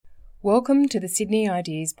Welcome to the Sydney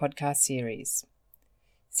Ideas podcast series.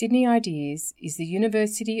 Sydney Ideas is the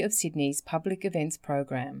University of Sydney's public events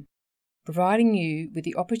program, providing you with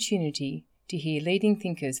the opportunity to hear leading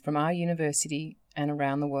thinkers from our university and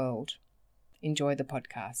around the world. Enjoy the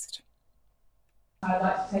podcast. I'd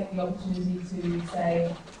like to take the opportunity to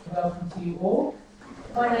say welcome to you all.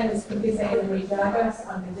 My name is Professor Anne-Marie Jargos.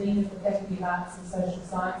 I'm the Dean of the Faculty of Arts and Social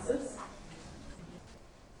Sciences.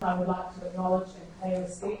 I would like to acknowledge and pay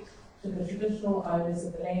respect to the traditional owners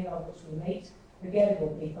of the land on which we meet, the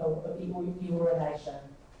Gadigal people of the Eora Nation.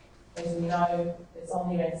 As we know, it's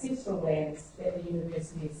on their ancestral lands that the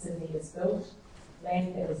University of Sydney is built,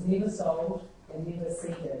 land that was never sold and never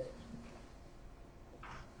ceded.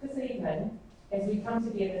 This evening, as we come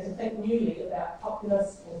together to think newly about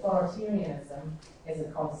populist authoritarianism as a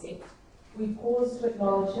concept, we pause to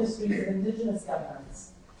acknowledge histories of Indigenous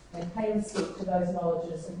governance and pay respect to those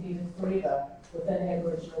knowledges embedded forever within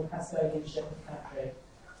Aboriginal custodianship of country.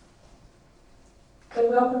 So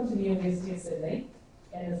welcome to the University of Sydney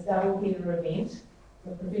and this double-header event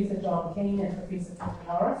with Professor John Keane and Professor Pippa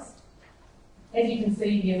Norris. As you can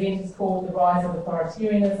see, the event is called the Rise of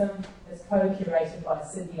Authoritarianism. It's co-curated by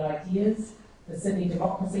Sydney Ideas, the Sydney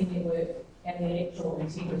Democracy Network and the Electoral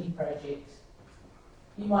Integrity Project.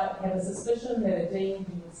 You might have a suspicion that a dean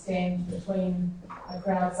who would stand between a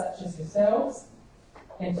crowd such as yourselves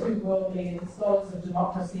and two world-leading scholars of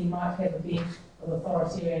democracy might have a bent of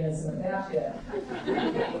authoritarianism about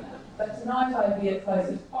her. But tonight I veer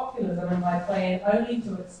closer to populism in my plan only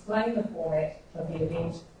to explain the format of the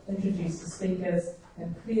event, introduce the speakers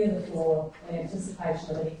and clear the floor in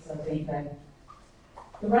anticipation of an excellent evening.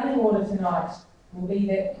 The running order tonight will be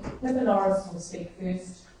that Pippa Norris will speak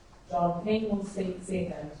first, John Keane will speak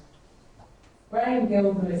second. Graham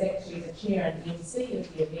Gill, who is actually the chair and MC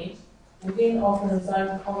of the event, will then offer his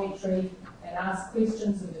own commentary and ask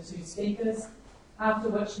questions of the two speakers, after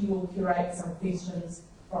which he will curate some questions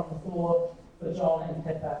from the floor for John and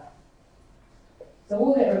Pippa. So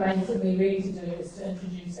all that remains for me really to do is to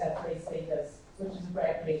introduce our three speakers, which is a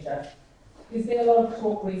great pleasure. There's been a lot of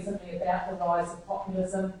talk recently about the rise of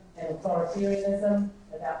populism and authoritarianism,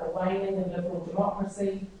 about the waning of liberal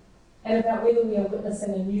democracy, and about whether we are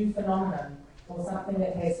witnessing a new phenomenon or something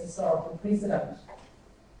that has historical precedent.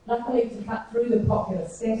 Luckily, to cut through the popular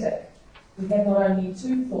static, we have not only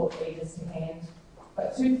two thought leaders to hand,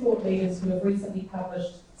 but two thought leaders who have recently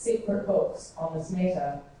published separate books on this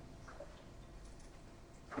matter.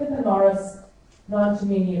 Pippa Norris, known to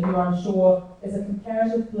many of you I'm sure, is a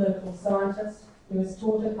comparative political scientist who has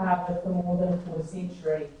taught at Harvard for more than a quarter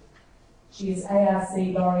century. She is ARC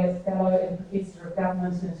Laureate Fellow and Professor of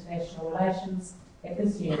Government and International Relations at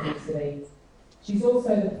this university. She's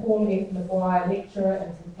also the Paul F. Maguire Lecturer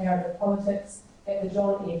in Comparative Politics at the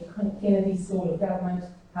John F. Kennedy School of Government,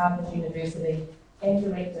 Harvard University, and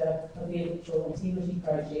Director of the Electoral Integrity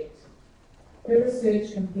Project. Her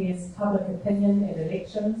research compares public opinion and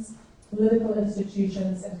elections, political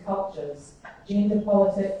institutions and cultures, gender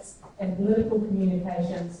politics, and political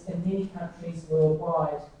communications in many countries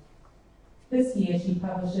worldwide. This year she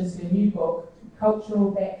publishes her new book,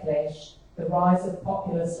 Cultural Backlash, The Rise of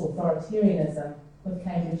Populist Authoritarianism, with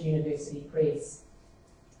Cambridge University Press.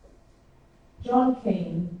 John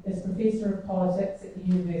Keane is Professor of Politics at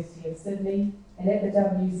the University of Sydney and at the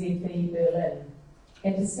WZB Berlin,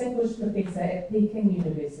 and Distinguished Professor at Peking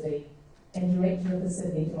University and Director of the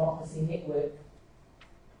Sydney Democracy Network.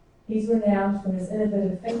 He's renowned for his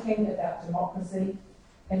innovative thinking about democracy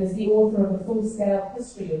and is the author of a full-scale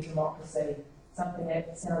history of democracy, something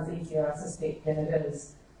that sounds easier, I suspect, than it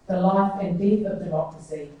is. The Life and Death of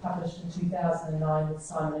Democracy, published in 2009 with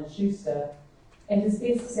Simon & Schuster, and his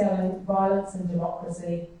best-selling Violence and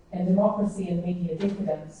Democracy and Democracy and Media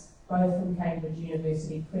Decadence, both from Cambridge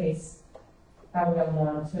University Press, are well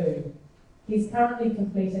known too. He's currently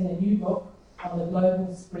completing a new book on the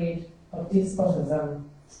global spread of despotism,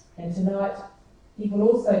 and tonight he will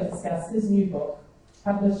also discuss his new book,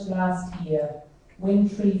 published last year, When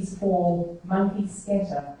Trees Fall, Monkeys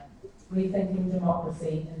Scatter, Rethinking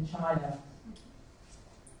Democracy in China.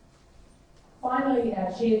 Finally,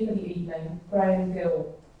 our chair for the evening, Graham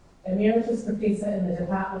Gill, Emeritus Professor in the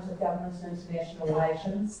Department of Government and International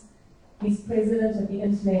Relations. He's President of the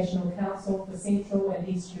International Council for Central and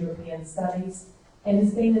East European Studies and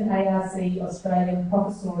has been an ARC Australian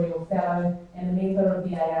Professorial Fellow and a member of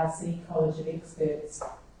the ARC College of Experts.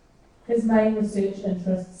 His main research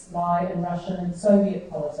interests lie in Russian and Soviet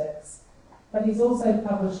politics, but he's also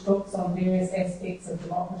published books on various aspects of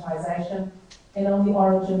democratisation and on the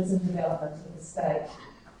origins and development of the state.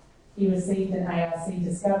 He received an ARC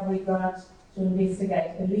Discovery Grant to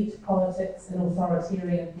investigate elite politics and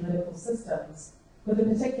authoritarian political systems, with a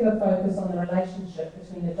particular focus on the relationship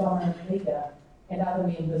between the dominant leader and other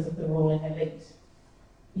members of the ruling elite.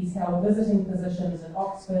 He's held visiting positions in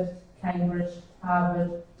Oxford, Cambridge,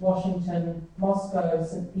 Harvard, Washington, Moscow,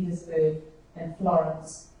 St. Petersburg, and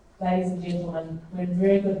Florence. Ladies and gentlemen, we're in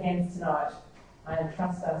very good hands tonight. I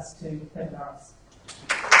entrust us to Pippa Norris.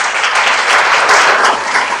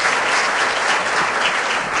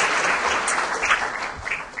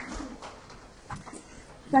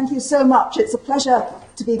 Thank you so much. It's a pleasure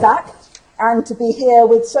to be back and to be here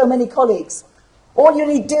with so many colleagues. All you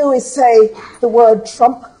need to do is say the word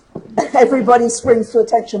Trump. Everybody springs to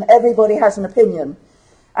attention. Everybody has an opinion.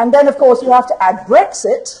 And then, of course, you have to add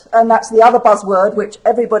Brexit, and that's the other buzzword which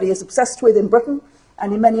everybody is obsessed with in Britain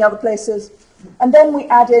and in many other places. And then we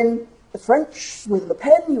add in the French with Le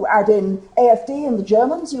Pen, you add in AfD and the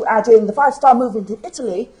Germans, you add in the five-star movement in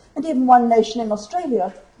Italy, and even One Nation in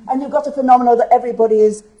Australia, and you've got a phenomenon that everybody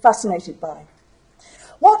is fascinated by.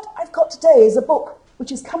 What I've got today is a book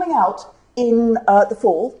which is coming out in the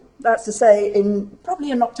fall, that's to say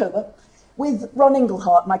probably in October, with Ron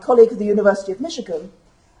Inglehart, my colleague at the University of Michigan.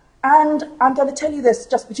 And I'm going to tell you this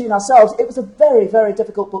just between ourselves, it was a very, very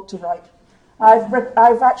difficult book to write.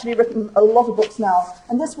 I've actually written a lot of books now,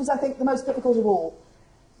 and this was, I think, the most difficult of all.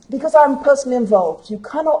 Because I'm personally involved, you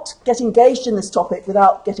cannot get engaged in this topic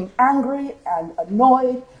without getting angry and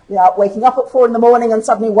annoyed, without waking up at 4 in the morning and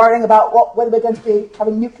suddenly worrying about whether we're going to be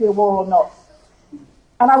having nuclear war or not.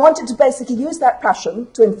 And I wanted to basically use that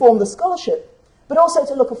passion to inform the scholarship, but also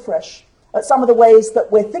to look afresh at some of the ways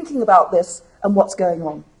that we're thinking about this and what's going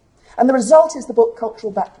on. And the result is the book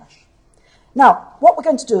Cultural Backlash. Now, what we're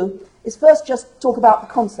going to do is first just talk about the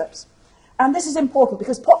concepts. And this is important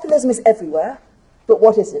because populism is everywhere, but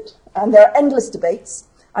what is it? And there are endless debates.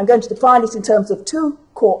 I'm going to define it in terms of 2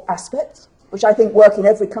 core aspects, which I think work in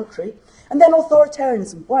every country, and then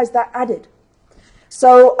authoritarianism. Why is that added?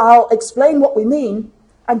 So I'll explain what we mean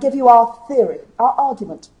and give you our theory, our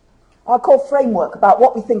argument, our core framework about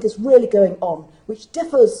what we think is really going on, which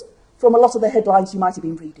differs from a lot of the headlines you might have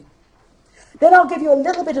been reading. Then I'll give you a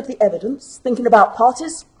little bit of the evidence, thinking about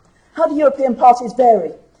parties. How do European parties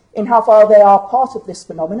vary in how far they are part of this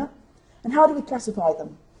phenomena? And how do we classify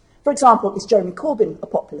them? For example, is Jeremy Corbyn a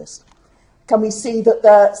populist? Can we see that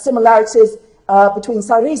there are similarities between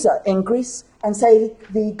Syriza in Greece and, say,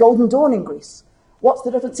 the Golden Dawn in Greece? What's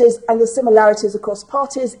the differences and the similarities across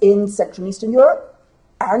parties in Central and Eastern Europe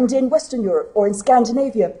and in Western Europe or in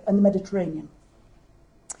Scandinavia and the Mediterranean?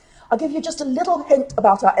 I'll give you just a little hint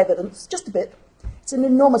about our evidence, just a bit. It's an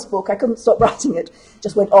enormous book. I couldn't stop writing it. It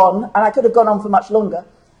just went on, and I could have gone on for much longer.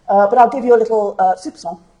 But I'll give you a little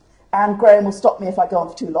soupçon, and Graham will stop me if I go on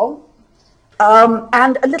for too long.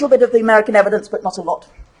 And a little bit of the American evidence, but not a lot.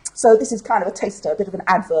 So this is kind of a taster, a bit of an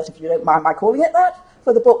advert, if you don't mind my calling it that,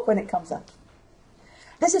 for the book when it comes out.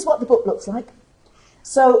 This is what the book looks like.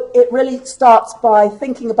 So it really starts by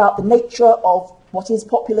thinking about the nature of what is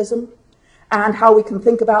populism, and how we can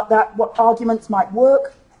think about that, what arguments might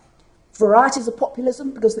work, varieties of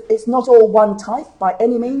populism, because it's not all one type by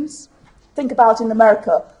any means. Think about in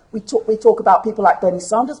America, we talk about people like Bernie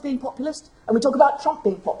Sanders being populist, and we talk about Trump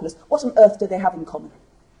being populist. What on earth do they have in common?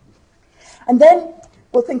 And then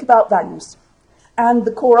we'll think about values. And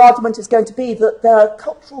the core argument is going to be that there are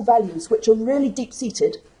cultural values which are really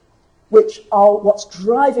deep-seated, which are what's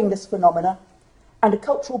driving this phenomena, and a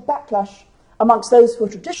cultural backlash amongst those who are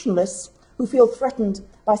traditionalists, who feel threatened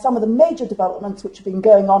by some of the major developments which have been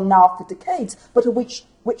going on now for decades, but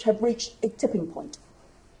which have reached a tipping point.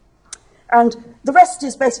 And the rest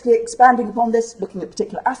is basically expanding upon this, looking at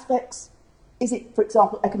particular aspects. Is it, for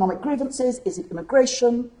example, economic grievances? Is it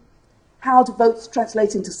immigration? How do votes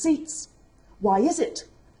translate into seats? Why is it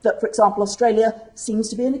that, for example, Australia seems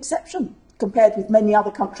to be an exception compared with many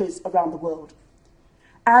other countries around the world?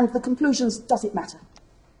 And the conclusions, does it matter?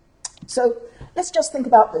 So let's just think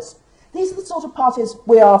about this. These are the sort of parties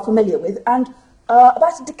we are familiar with, and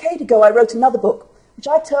about a decade ago I wrote another book, which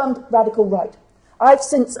I termed Radical Right. I've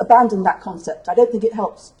since abandoned that concept. I don't think it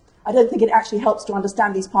helps. I don't think it actually helps to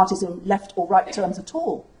understand these parties in left or right terms at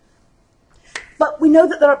all. But we know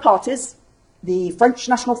that there are parties, the French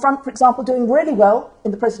National Front, for example, doing really well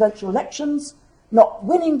in the presidential elections, not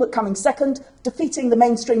winning but coming second, defeating the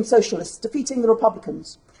mainstream socialists, defeating the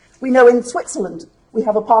Republicans. We know in Switzerland we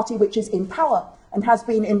have a party which is in power and has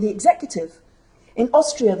been in the executive. In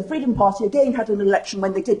Austria, the Freedom Party again had an election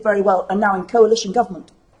when they did very well and now in coalition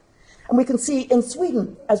government. And we can see in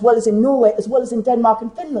Sweden, as well as in Norway, as well as in Denmark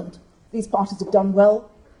and Finland, these parties have done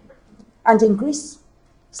well. And in Greece,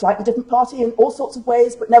 slightly different party in all sorts of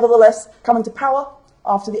ways, but nevertheless come into power,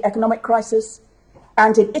 after the economic crisis.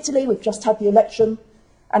 And in Italy, we've just had the election.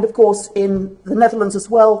 And of course, in the Netherlands as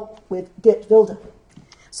well, with Geert Wilders.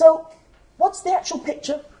 So what's the actual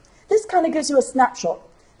picture? This kind of gives you a snapshot.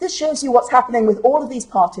 This shows you what's happening with all of these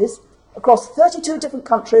parties across 32 different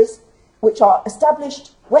countries, which are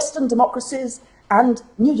established Western democracies and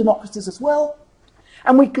new democracies as well.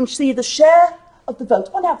 And we can see the share of the vote,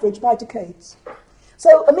 on average, by decades.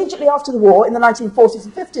 So immediately after the war, in the 1940s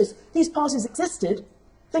and 50s, these parties existed.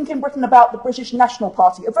 Think in Britain about the British National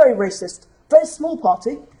Party, a very racist, very small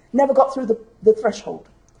party, never got through the threshold.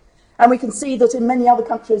 And we can see that in many other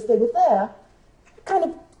countries they were there, kind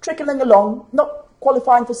of trickling along, not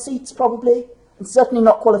qualifying for seats probably, and certainly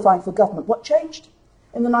not qualifying for government. What changed?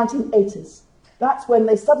 In the 1980s. That's when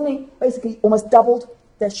they suddenly basically almost doubled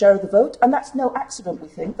their share of the vote, and that's no accident, we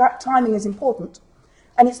think. That timing is important.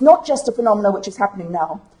 And it's not just a phenomenon which is happening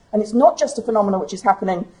now, and it's not just a phenomenon which is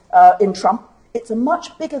happening in Trump. It's a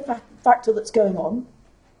much bigger factor that's going on.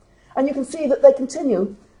 And you can see that they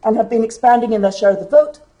continue and have been expanding in their share of the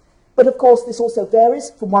vote, but of course this also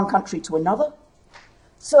varies from one country to another.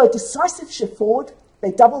 So a decisive shift forward,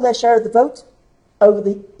 they double their share of the vote over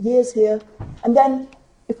the years here, and then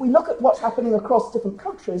if we look at what's happening across different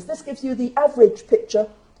countries, this gives you the average picture,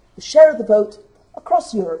 the share of the vote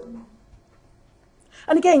across Europe.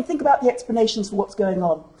 And again, think about the explanations for what's going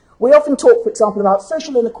on. We often talk, for example, about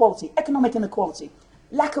social inequality, economic inequality,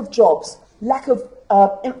 lack of jobs, lack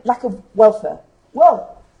of welfare.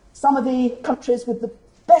 Well, some of the countries with the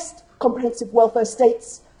best comprehensive welfare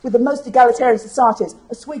states, with the most egalitarian societies,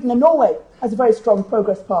 are Sweden and Norway, as a very strong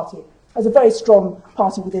Progress Party, as a very strong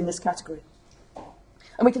party within this category.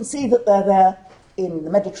 And we can see that they're there in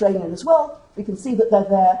the Mediterranean as well. We can see that they're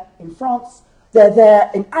there in France. They're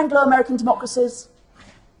there in Anglo-American democracies.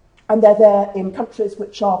 And they're there in countries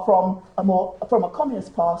which are from a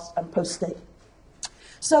communist past and post-state.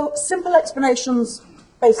 So simple explanations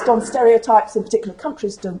based on stereotypes in particular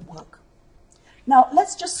countries don't work. Now,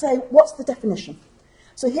 let's just say, what's the definition?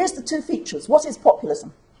 So here's the two features. What is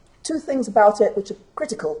populism? Two things about it which are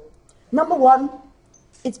critical. Number one,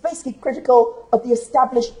 it's basically critical of the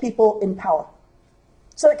established people in power.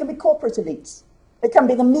 So it can be corporate elites. It can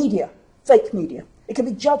be the media, fake media. It can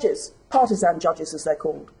be judges, partisan judges as they're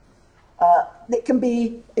called. It can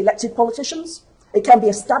be elected politicians. It can be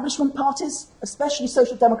establishment parties, especially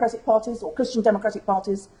social democratic parties or Christian democratic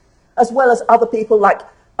parties, as well as other people like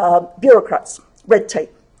bureaucrats, red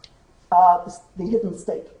tape, the hidden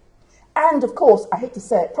state. And of course, I hate to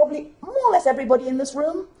say it, probably more or less everybody in this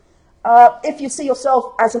room, if you see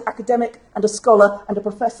yourself as an academic and a scholar and a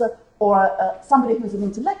professor or somebody who's an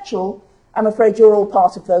intellectual, I'm afraid you're all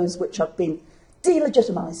part of those which have been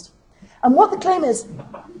delegitimized. And what the claim is,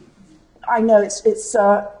 I know it's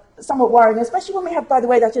somewhat worrying, especially when we have, by the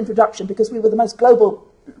way, that introduction, because we were the most global,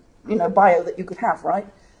 bio that you could have, right?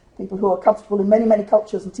 People who are comfortable in many, many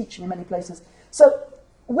cultures and teaching in many places. So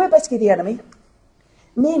we're basically the enemy,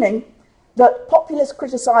 meaning that populists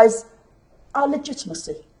criticize our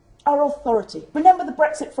legitimacy, our authority. Remember the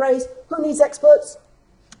Brexit phrase, who needs experts?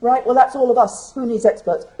 Right, well, that's all of us. Who needs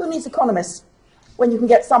experts? Who needs economists when you can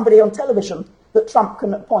get somebody on television that Trump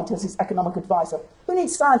can appoint as his economic advisor? Who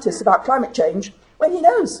needs scientists about climate change when he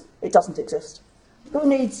knows it doesn't exist? Who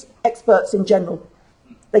needs experts in general?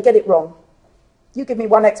 They get it wrong. You give me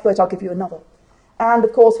one expert, I'll give you another. And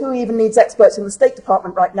of course, who even needs experts in the State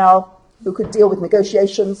Department right now who could deal with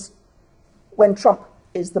negotiations when Trump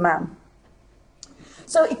is the man?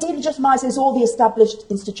 So it delegitimizes all the established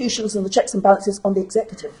institutions and the checks and balances on the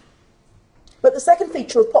executive. But the second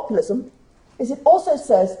feature of populism is it also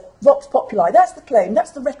says vox populi. That's the claim,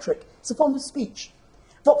 that's the rhetoric. It's a form of speech.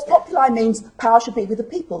 Vox populi means power should be with the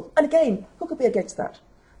people. And again, who could be against that?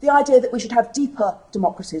 The idea that we should have deeper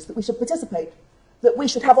democracies, that we should participate, that we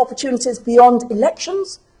should have opportunities beyond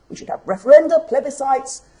elections, we should have referenda,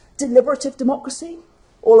 plebiscites, deliberative democracy.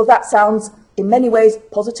 All of that sounds, in many ways,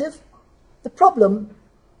 positive. The problem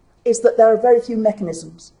is that there are very few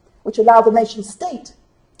mechanisms which allow the nation state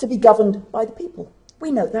to be governed by the people.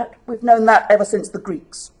 We know that. We've known that ever since the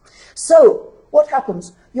Greeks. So what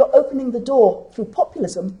happens? You're opening the door through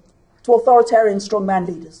populism to authoritarian strongman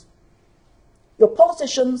leaders. Your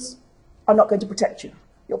politicians are not going to protect you.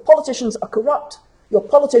 Your politicians are corrupt. Your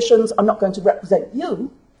politicians are not going to represent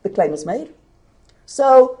you, the claim is made.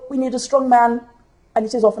 So we need a strong man, and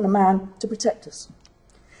it is often a man, to protect us.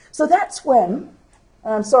 So that's when,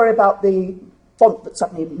 I'm sorry about the font that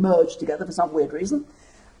suddenly merged together for some weird reason.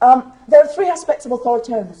 There are three aspects of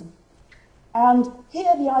authoritarianism. And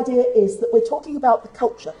here the idea is that we're talking about the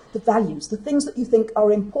culture, the values, the things that you think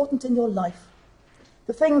are important in your life,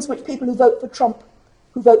 the things which people who vote for Trump,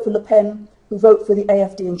 who vote for Le Pen, who vote for the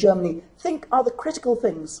AfD in Germany think are the critical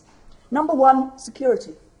things. Number one,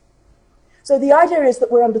 security. So the idea is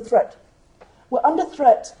that we're under threat. We're under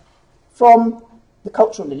threat from the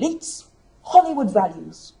cultural elites, Hollywood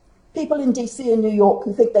values, people in DC and New York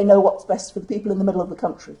who think they know what's best for the people in the middle of the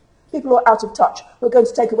country, people who are out of touch, who are going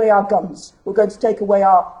to take away our guns, who are going to take away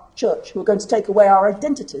our church, who are going to take away our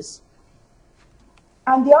identities.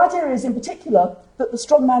 And the idea is, in particular, that the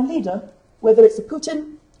strongman leader, whether it's a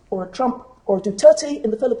Putin or a Trump or a Duterte in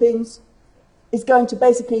the Philippines, is going to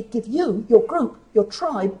basically give you, your group, your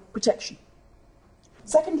tribe, protection.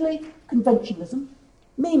 Secondly, conventionalism,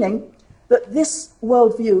 meaning that this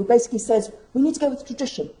worldview basically says we need to go with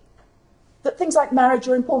tradition, that things like marriage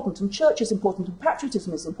are important and church is important and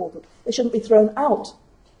patriotism is important. They shouldn't be thrown out.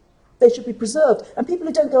 They should be preserved. And people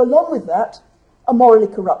who don't go along with that are morally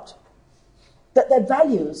corrupt. That their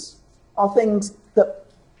values are things that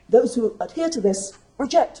those who adhere to this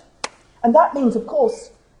reject. And that means, of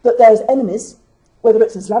course, that there's enemies, whether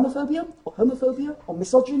it's Islamophobia or homophobia or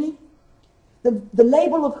misogyny. The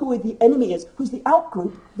label of who the enemy is, who's the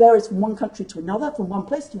outgroup, varies from one country to another, from one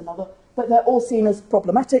place to another, but they're all seen as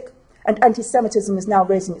problematic, and anti-Semitism is now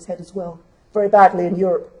raising its head as well, very badly in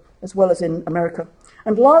Europe as well as in America.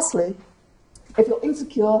 And lastly, if you're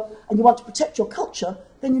insecure and you want to protect your culture,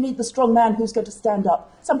 then you need the strong man who's going to stand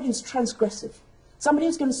up, somebody who's transgressive, somebody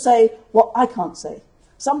who's going to say what I can't say,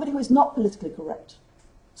 somebody who is not politically correct,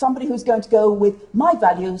 somebody who's going to go with my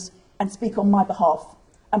values and speak on my behalf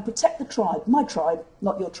and protect the tribe, my tribe,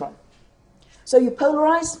 not your tribe. So you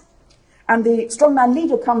polarize, and the strongman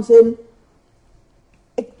leader comes in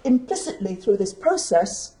implicitly through this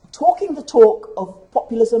process, talking the talk of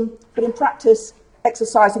populism, but in practice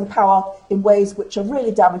exercising power in ways which are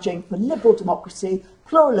really damaging for liberal democracy,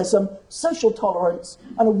 pluralism, social tolerance,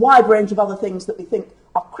 and a wide range of other things that we think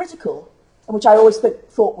are critical, and which I always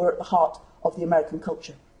thought were at the heart of the American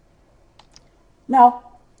culture. Now,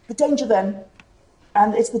 the danger then,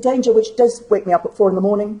 and it's the danger which does wake me up at 4 in the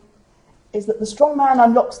morning, is that the strong man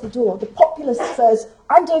unlocks the door. The populist says,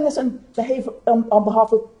 I'm doing this on behalf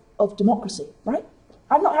of democracy, right?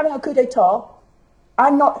 I'm not having a coup d'etat.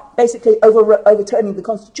 I'm not basically overturning the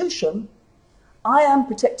Constitution. I am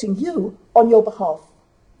protecting you on your behalf.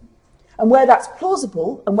 And where that's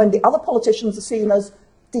plausible, and when the other politicians are seen as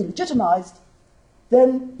delegitimized,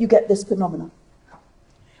 then you get this phenomenon.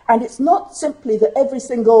 And it's not simply that every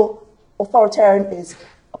single authoritarian is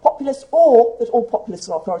a populist or that all populists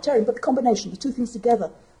are authoritarian, but the combination, the two things together,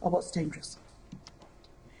 are what's dangerous.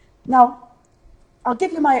 Now, I'll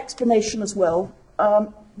give you my explanation as well.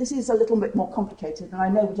 This is a little bit more complicated, and I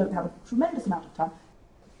know we don't have a tremendous amount of time.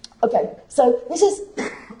 Okay, so this is,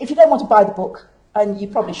 if you don't want to buy the book, and you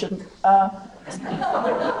probably shouldn't,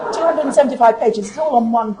 275 pages, it's all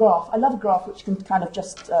on one graph. I love a graph which can kind of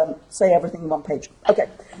just say everything in one page. Okay,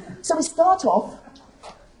 so we start off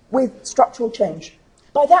with structural change.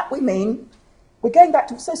 By that we mean we're going back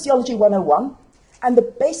to Sociology 101 and the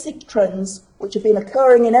basic trends which have been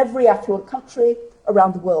occurring in every affluent country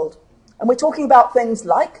around the world. And we're talking about things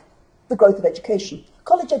like the growth of education.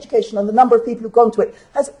 College education and the number of people who've gone to it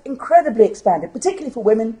has incredibly expanded, particularly for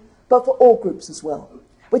women, but for all groups as well.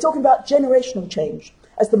 We're talking about generational change.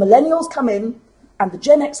 As the millennials come in and the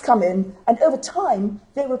Gen X come in, and over time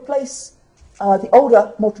they replace the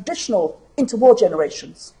older, more traditional interwar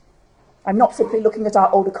generations. I'm not simply looking at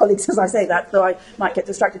our older colleagues as I say that, though I might get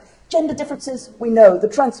distracted. Gender differences, we know, the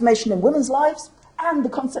transformation in women's lives and the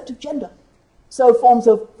concept of gender. So forms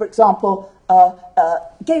of, for example,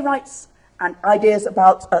 gay rights and ideas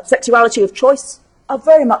about sexuality of choice are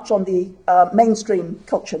very much on the mainstream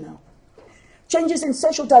culture now. Changes in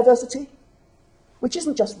social diversity, which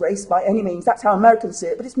isn't just race by any means, that's how Americans see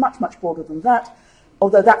it, but it's much, much broader than that,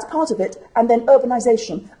 although that's part of it. And then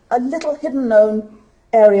urbanization, a little hidden known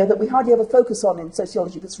area that we hardly ever focus on in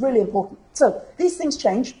sociology, but it's really important. So these things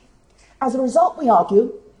change. As a result, we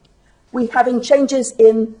argue, we're having changes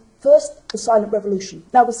in, first, the silent revolution.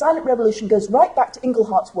 Now, the silent revolution goes right back to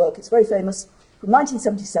Inglehart's work. It's very famous, from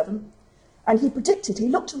 1977. And he predicted, he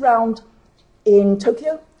looked around in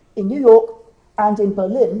Tokyo, in New York, and in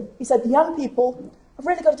Berlin. He said the young people have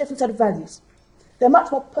really got a different set of values. They're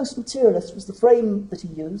much more post-materialist, was the frame that he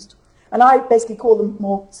used. And I basically call them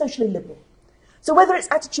more socially liberal. So whether it's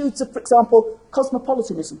attitudes of, for example,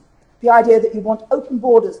 cosmopolitanism, the idea that you want open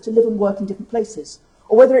borders to live and work in different places,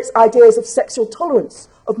 or whether it's ideas of sexual tolerance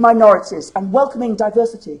of minorities and welcoming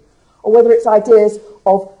diversity, or whether it's ideas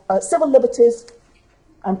of civil liberties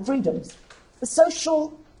and freedoms. The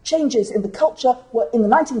social changes in the culture were in the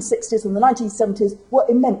 1960s and the 1970s were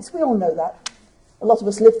immense. We all know that. A lot of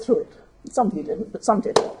us lived through it. Some of you didn't, but some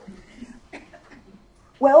did.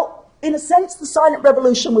 Well, in a sense, the silent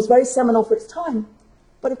revolution was very seminal for its time.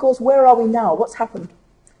 But of course, where are we now? What's happened?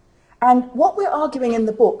 And what we're arguing in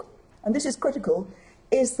the book, and this is critical,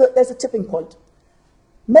 is that there's a tipping point.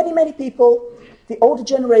 Many, many people, the older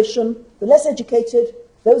generation, the less educated,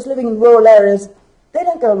 those living in rural areas, they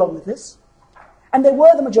don't go along with this. And they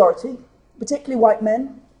were the majority, particularly white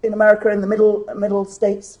men in America, in the middle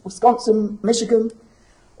states, Wisconsin, Michigan,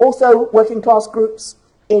 also working class groups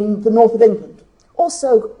in the north of England,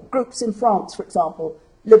 also groups in France, for example,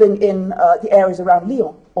 living in the areas around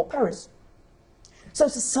Lyon or Paris. So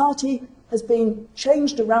society has been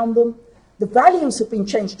changed around them, the values have been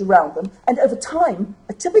changed around them, and over time,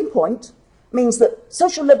 a tipping point means that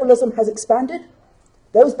social liberalism has expanded,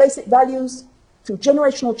 those basic values through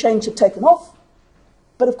generational change have taken off,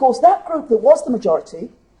 but of course that group that was the majority,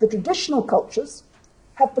 the traditional cultures,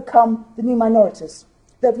 have become the new minorities.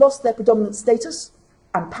 They've lost their predominant status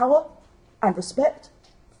and power and respect,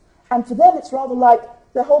 and for them it's rather like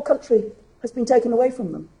their whole country has been taken away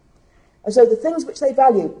from them. And so the things which they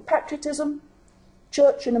value, patriotism,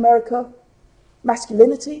 church in America,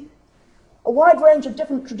 masculinity, a wide range of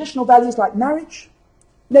different traditional values like marriage,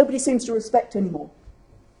 nobody seems to respect anymore.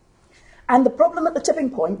 And the problem at the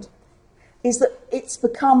tipping point is that it's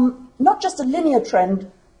become not just a linear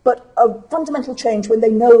trend, but a fundamental change when they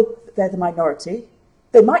know that they're the minority.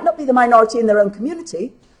 They might not be the minority in their own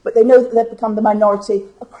community, but they know that they've become the minority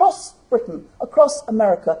across Britain, across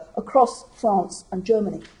America, across France and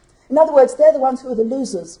Germany. In other words, they're the ones who are the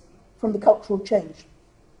losers from the cultural change.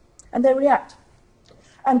 And they react.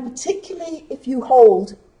 And particularly if you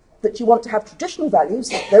hold that you want to have traditional values,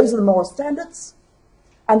 those are the moral standards,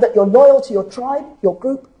 and that you're loyal to your tribe, your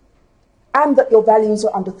group, and that your values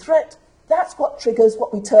are under threat, that's what triggers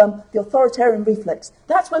what we term the authoritarian reflex.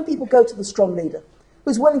 That's when people go to the strong leader,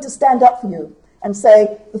 who's willing to stand up for you and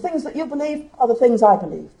say, the things that you believe are the things I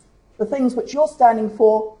believe. The things which you're standing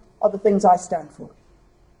for are the things I stand for.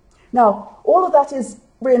 Now, all of that is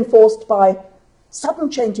reinforced by sudden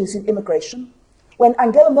changes in immigration. When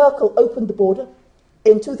Angela Merkel opened the border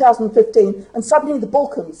in 2015, and suddenly the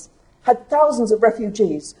Balkans had thousands of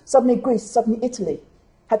refugees, suddenly Greece, suddenly Italy,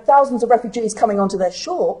 had thousands of refugees coming onto their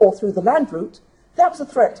shore or through the land route, that was a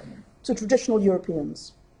threat to traditional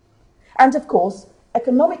Europeans. And of course,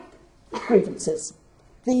 economic grievances.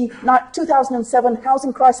 The 2007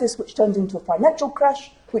 housing crisis, which turned into a financial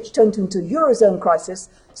crash, which turned into a Eurozone crisis,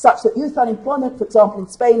 such that youth unemployment, for example, in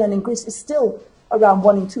Spain and in Greece, is still around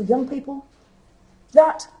 1 in 2 young people.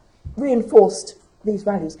 That reinforced these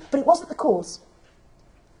values. But it wasn't the cause.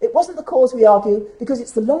 It wasn't the cause, we argue, because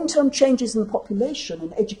it's the long-term changes in the population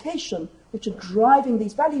and education which are driving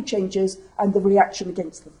these value changes and the reaction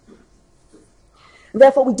against them. And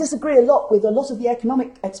therefore, we disagree a lot with a lot of the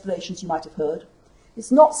economic explanations you might have heard.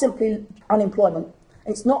 It's not simply unemployment.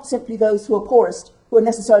 It's not simply those who are poorest who are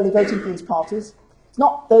necessarily voting for these parties. It's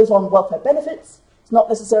not those on welfare benefits. It's not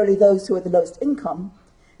necessarily those who are the lowest income.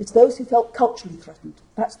 It's those who felt culturally threatened.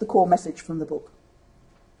 That's the core message from the book.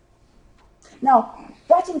 Now,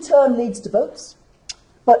 that in turn leads to votes,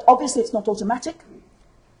 but obviously it's not automatic.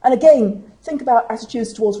 And again, think about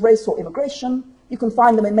attitudes towards race or immigration. You can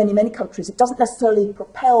find them in many, many countries. It doesn't necessarily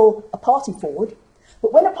propel a party forward,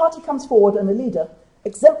 but when a party comes forward and a leader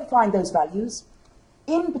exemplifying those values,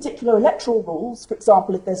 in particular electoral rules, for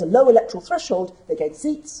example, if there's a low electoral threshold, they gain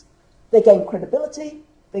seats, they gain credibility,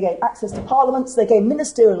 they gain access to parliaments, they gain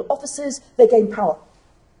ministerial offices, they gain power.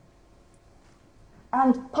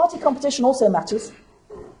 And party competition also matters.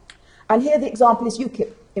 And here the example is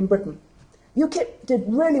UKIP in Britain. UKIP did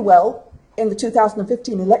really well in the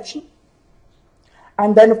 2015 election.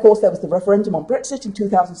 And then, of course, there was the referendum on Brexit in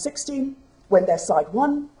 2016, when their side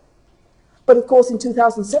won. But, of course, in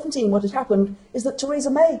 2017, what had happened is that Theresa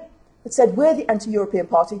May had said, we're the anti-European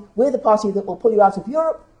party, we're the party that will pull you out of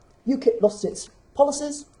Europe. UKIP lost its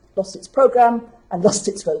policies, lost its programme, and lost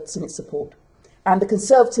its votes and its support. And the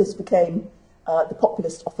Conservatives became the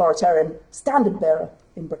populist authoritarian standard bearer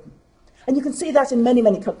in Britain. And you can see that in many,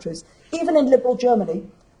 many countries. Even in liberal Germany,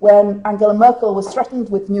 when Angela Merkel was threatened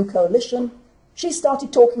with new coalition, she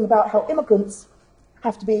started talking about how immigrants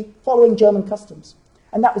have to be following German customs.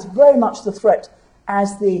 And that was very much the threat,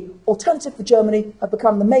 as the Alternative for Germany had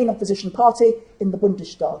become the main opposition party in the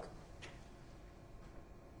Bundestag.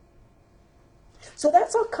 So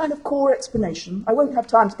that's our kind of core explanation. I won't have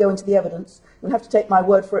time to go into the evidence. You'll have to take my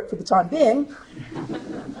word for it for the time being.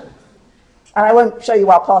 And I won't show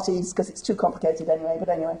you our parties because it's too complicated anyway, but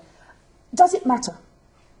anyway. Does it matter?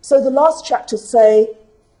 So the last chapters say,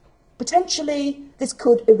 potentially this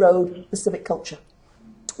could erode the civic culture.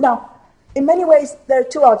 Now, in many ways, there are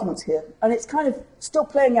two arguments here, and it's kind of still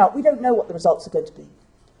playing out. We don't know what the results are going to be.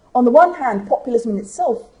 On the one hand, populism in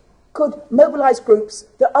itself could mobilize groups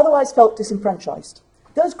that otherwise felt disenfranchised.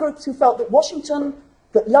 Those groups who felt that Washington,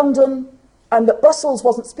 that London, and that Brussels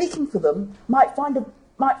wasn't speaking for them might find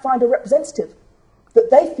a representative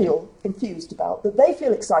that they feel enthused about, that they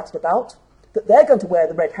feel excited about, that they're going to wear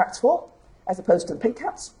the red hats for, as opposed to the pink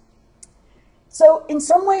hats. So in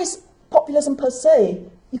some ways, populism per se,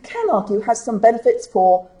 you can argue, has some benefits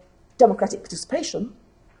for democratic participation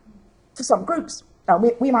for some groups. Now,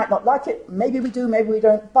 we might not like it, maybe we do, maybe we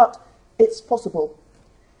don't, but it's possible.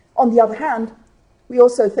 On the other hand, we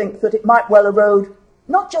also think that it might well erode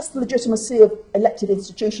not just the legitimacy of elected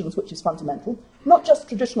institutions, which is fundamental, not just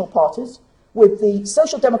traditional parties, with the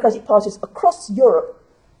social democratic parties across Europe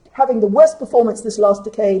having the worst performance this last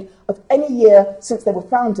decade of any year since they were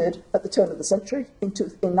founded at the turn of the century in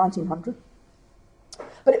 1900.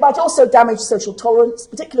 But it might also damage social tolerance,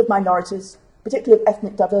 particularly of minorities, particularly of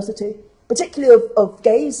ethnic diversity, particularly of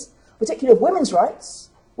gays, particularly of women's rights.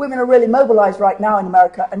 Women are really mobilized right now in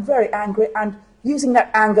America and very angry and using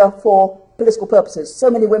that anger for political purposes. So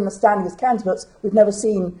many women are standing as candidates, we've never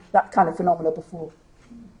seen that kind of phenomena before.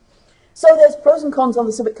 So there's pros and cons on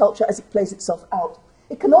the civic culture as it plays itself out.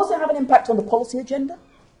 It can also have an impact on the policy agenda.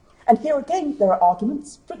 And here again, there are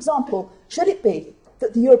arguments. For example, should it be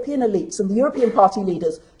that the European elites and the European party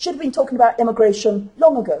leaders should have been talking about immigration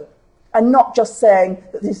long ago and not just saying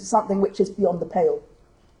that this is something which is beyond the pale?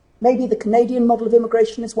 Maybe the Canadian model of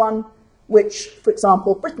immigration is one which, for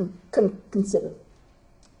example, Britain can consider.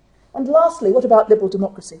 And lastly, what about liberal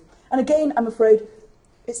democracy? And again, I'm afraid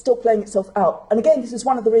it's still playing itself out. And again, this is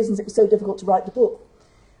one of the reasons it was so difficult to write the book.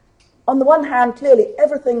 On the one hand, clearly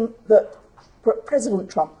everything that President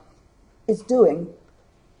Trump is doing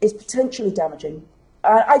is potentially damaging.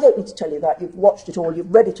 I don't need to tell you that. You've watched it all,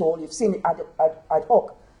 you've read it all, you've seen it ad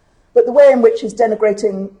hoc. But the way in which he's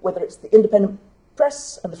denigrating, whether it's the independent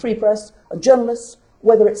press and the free press and journalists,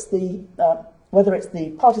 whether it's the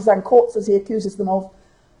partisan courts, as he accuses them of,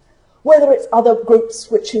 whether it's other groups,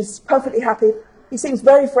 which is perfectly happy. He seems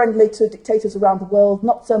very friendly to dictators around the world,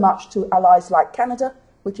 not so much to allies like Canada,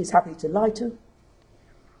 which he's happy to lie to.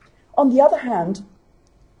 On the other hand,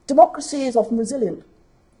 democracy is often resilient.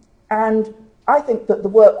 And I think that the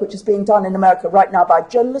work which is being done in America right now by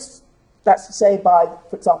journalists, that's to say by,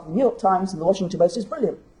 for example, the New York Times and the Washington Post, is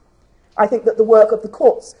brilliant. I think that the work of the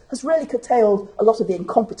courts has really curtailed a lot of the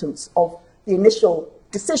incompetence of the initial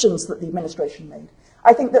decisions that the administration made.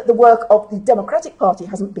 I think that the work of the Democratic Party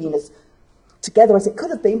hasn't been as together as it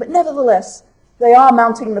could have been, but nevertheless, they are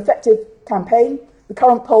mounting an effective campaign. The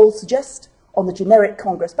current polls suggest, on the generic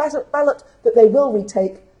Congress ballot, that they will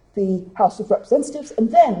retake the House of Representatives,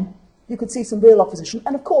 and then you could see some real opposition.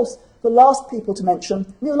 And of course, the last people to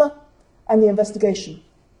mention, Mueller and the investigation.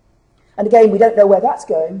 And again, we don't know where that's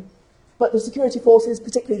going, but the security forces,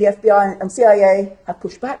 particularly the FBI and CIA, have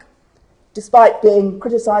pushed back, despite being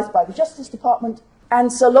criticized by the Justice Department.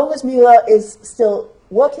 And so long as Mueller is still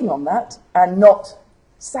working on that and not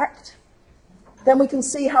sacked, then we can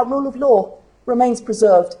see how rule of law remains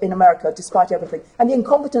preserved in America despite everything. And the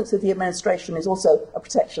incompetence of the administration is also a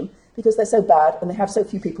protection because they're so bad and they have so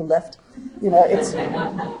few people left. You know, it's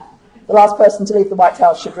the last person to leave the White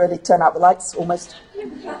House should really turn out the lights, almost.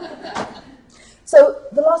 So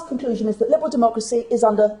the last conclusion is that liberal democracy is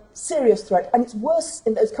under serious threat, and it's worse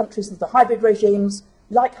in those countries with the hybrid regimes,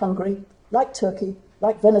 like Hungary, like Turkey,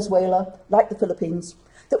 like Venezuela, like the Philippines,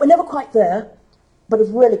 that were never quite there, but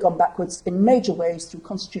have really gone backwards in major ways through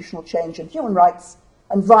constitutional change and human rights,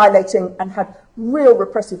 and violating and had real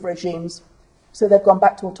repressive regimes, so they've gone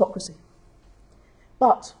back to autocracy.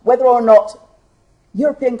 But whether or not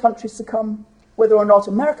European countries succumb, whether or not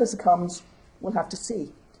America succumbs, we'll have to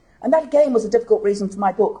see. And that again was a difficult reason for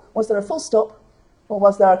my book. Was there a full stop, or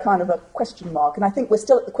was there a kind of a question mark? And I think we're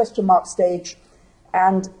still at the question mark stage,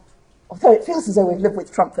 and although it feels as though we've lived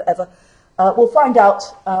with Trump forever, we'll find out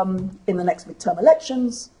in the next midterm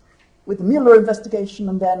elections, with the Mueller investigation,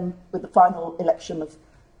 and then with the final election of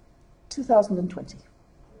 2020.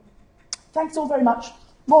 Thanks all very much.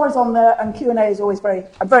 More is on there, and Q&A is always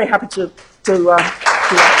I'm very happy to do that.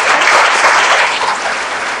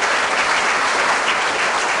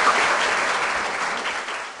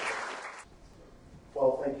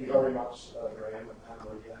 Well, thank you very much, Graham and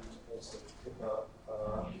Anne-Marie, and also Pippa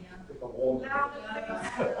warned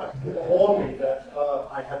me that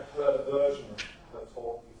I had heard a version of her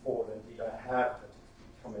talk before, and indeed I have, but it's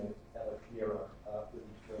becoming ever clearer with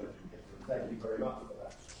each version. Thank you very much for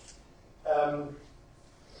that.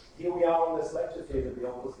 Here we are on this lecture theatre, the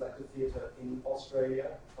oldest lecture theatre in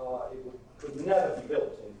Australia. It could never be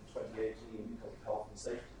built in 2018 because of health and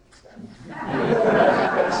safety standards.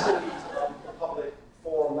 The public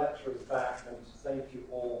forum lecture lecture is back, and thank you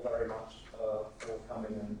all very much for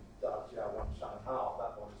coming, and Jia Wan Shan Hao,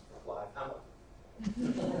 that one is for Clive Hamilton.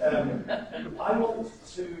 I want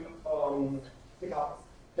to pick up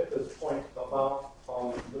Pippa's point about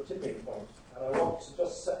the tipping point, and I want to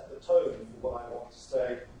just set the tone for what I want to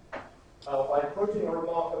say by quoting a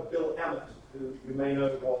remark of Bill Emmett, who you may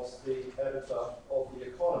know was the editor of The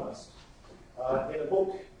Economist, in a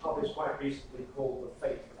book published quite recently called The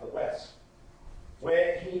Fate of the West,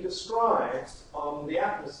 where he describes the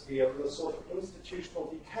atmosphere of the sort of institutional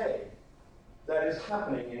decay that is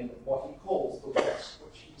happening in what he calls the West,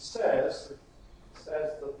 which he says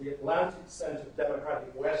that the Atlantic-centered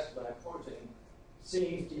democratic West, and I'm quoting,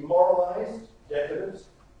 seems demoralized, decadent,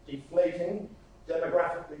 deflating,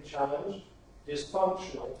 demographically challenged,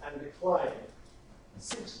 dysfunctional, and declining.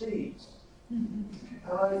 6 Ds. And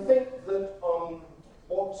I think that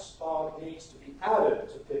what needs to be added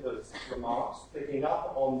to Pippa's remarks, picking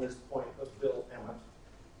up on this point of Bill Emmett,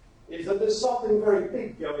 is that there's something very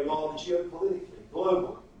big going on geopolitically,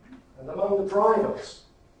 globally. And among the drivers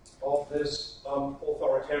of this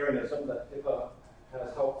authoritarianism that Pippa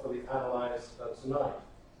has helpfully analysed tonight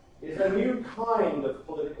is a new kind of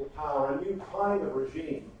political power, a new kind of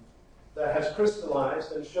regime that has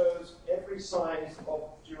crystallized and shows every sign of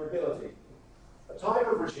durability. A type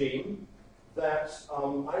of regime that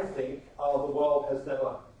I think the world has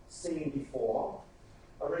never seen before.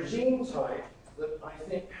 A regime type that I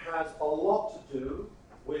think has a lot to do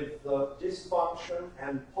with the dysfunction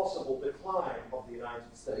and possible decline of the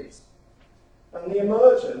United States, and the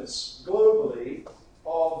emergence globally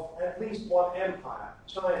of at least one empire,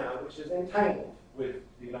 China, which is entangled with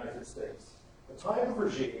the United States. The type of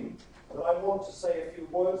regime that I want to say a few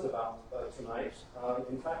words about tonight.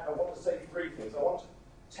 In fact, I want to say 3 things. I want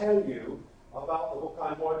to tell you about the book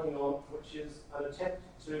I'm working on, which is an attempt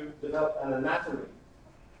to develop an anatomy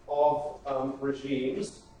of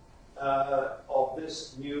regimes of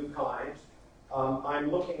this new kind.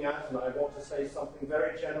 I'm looking at, and I want to say something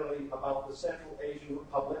very generally about the Central Asian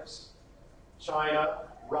republics, China,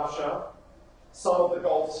 Russia, some of the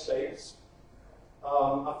Gulf states,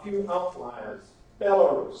 a few outliers,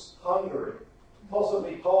 Belarus, Hungary,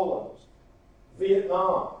 possibly Poland,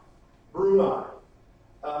 Vietnam, Brunei.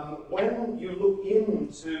 When you look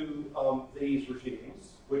into these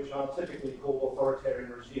regimes, which are typically called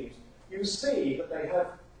authoritarian regimes, you see that they have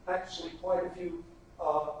actually quite a few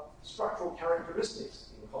structural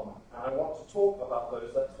characteristics in common. And I want to talk about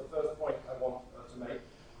those. That's the first point I want to make.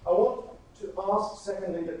 I want to ask,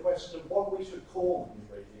 secondly, the question of what we should call these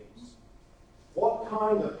regimes. What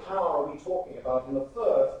kind of power are we talking about? And the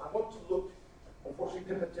third, I want to look,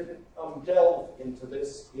 unfortunately, Pippa didn't delve into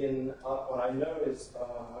this in what I know is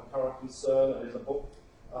a current concern and is a book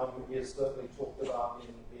he has certainly talked about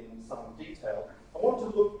in some detail. I want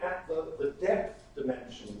to look at the depth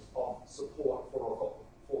dimensions of support for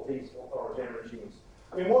these authoritarian regimes.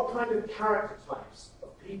 I mean, what kind of character types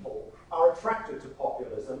of people are attracted to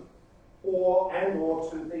populism or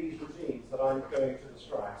to these regimes that I'm going to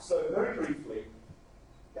describe? So very briefly,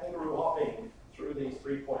 kangaroo hopping through these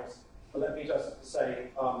 3 points, let me just say,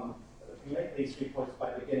 make these 3 points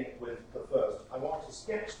by beginning with the first. I want to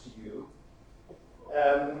sketch to you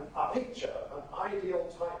a picture, an ideal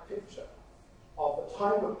type picture of the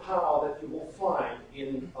type of power that you will find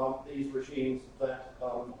in these regimes that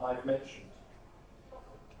I've mentioned.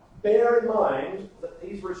 Bear in mind that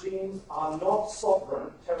these regimes are not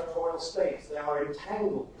sovereign territorial states. They are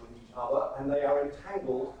entangled with each other, and they are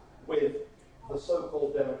entangled with the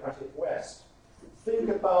so-called democratic West. Think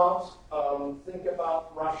about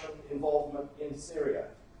Russian involvement in Syria.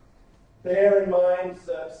 Bear in mind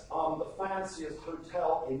that the fanciest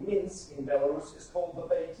hotel in Minsk in Belarus is called the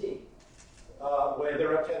Beijing, where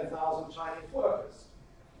there are 10,000 Chinese workers.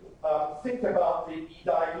 Think about the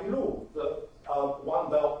Idailu, the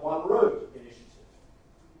One Belt, One Road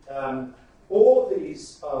initiative. All of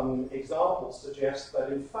these examples suggest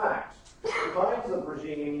that, in fact, the kinds of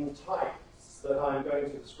regime types that I'm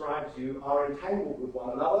going to describe to you are entangled with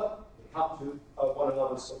one another, they come to one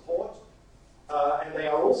another's support, and they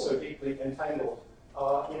are also deeply entangled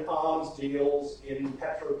in arms deals, in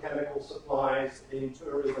petrochemical supplies, in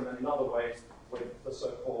tourism, and in other ways with the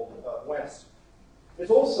so-called West.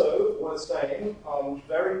 It's also worth saying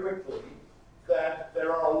very quickly that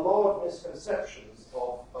there are a lot of misconceptions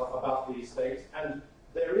about these states, and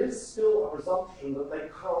there is still a presumption that they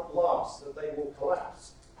can't last, that they will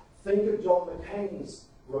collapse. Think of John McCain's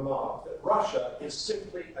remark that Russia is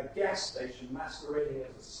simply a gas station masquerading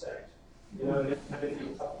as a state. You know, and if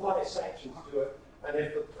you apply sanctions to it, and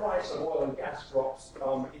if the price of oil and gas drops,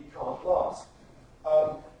 it can't last.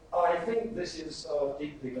 I think this is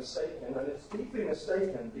deeply mistaken, and it's deeply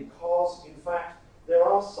mistaken because, in fact, there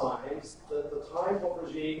are signs that the type of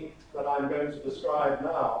regime that I'm going to describe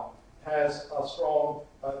now has a strong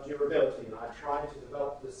durability, and I tried to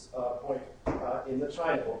develop this point in the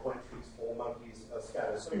China, or point trees for monkeys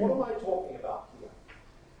scattered. So what am I talking about here?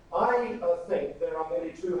 I think there are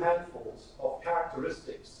maybe two handfuls of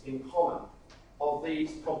characteristics in common of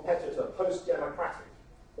these competitor post-democratic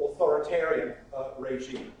authoritarian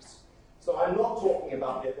regimes. So I'm not talking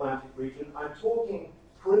about the Atlantic region, I'm talking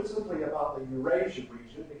principally about the Eurasian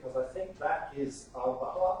region, because I think that is the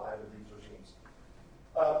heartland of these regimes.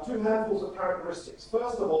 Two handfuls of characteristics.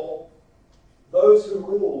 First of all, those who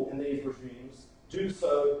rule in these regimes do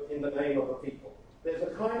so in the name of the people. There's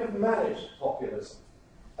a kind of managed populism.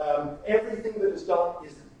 Everything that is done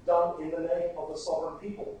in the name of the sovereign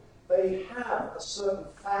people. They have a certain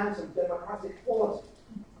phantom democratic quality.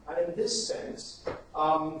 And in this sense,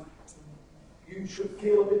 you should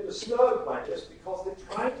feel a bit disturbed by this, because they're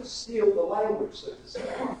trying to steal the language, so to say,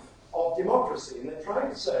 of democracy. And they're trying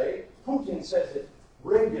to say, Putin says it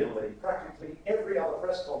regularly, practically every other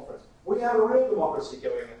press conference, we have a real democracy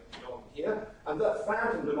going on here, and that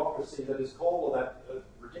phantom democracy that is called, or that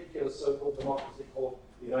ridiculous so-called democracy called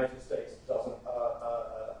the United States, doesn't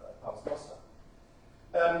pass muster.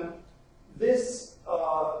 This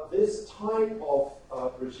type of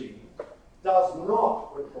regime does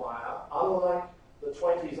not require, unlike the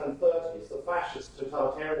 20s and 30s, the fascist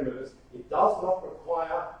totalitarian movements, it does not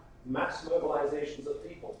require mass mobilizations of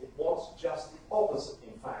people. It wants just the opposite,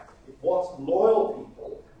 in fact. It wants loyal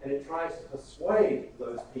people, and it tries to persuade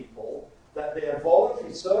those people that their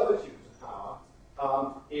voluntary servitude to power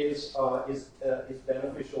is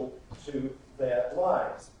beneficial to their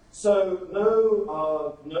lives. So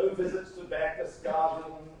no visits to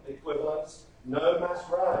Berchtesgaden equivalents, no mass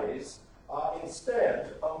rallies.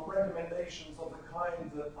 Instead, recommendations of the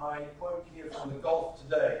kind that I quote here from the Gulf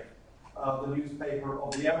Today, the newspaper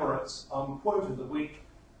of the Emirates, quoted the week,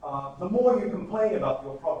 the more you complain about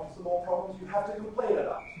your problems, the more problems you have to complain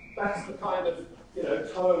about. That's the kind of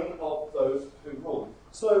tone of those who rule.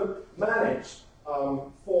 So managed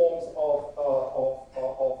forms of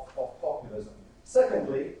populism.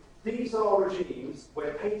 Secondly, these are regimes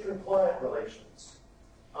where patron-client relations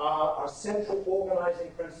are a central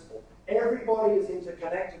organizing principle. Everybody is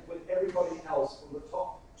interconnected with everybody else from the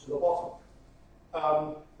top to the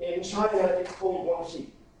bottom. In China, it's called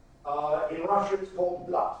guanxi. In Russia, it's called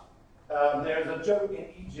blood. There's a joke in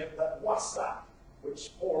Egypt that wasta,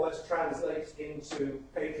 which more or less translates into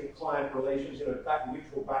patron-client relations.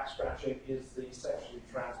 Mutual back-scratching is the sexually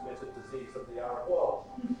transmitted disease of the Arab world.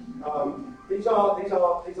 This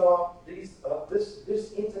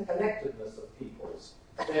interconnectedness of peoples,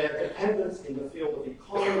 their dependence in the field of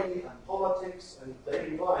economy and politics and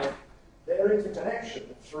daily life, their interconnection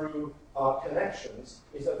through connections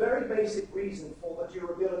is a very basic reason for the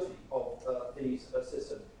durability of these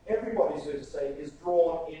systems. Everybody, so to say, is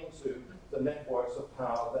drawn into the networks of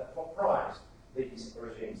power that comprise these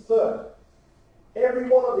regimes. Third, every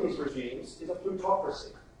one of these regimes is a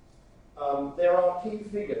plutocracy. There are key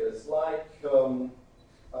figures like Igor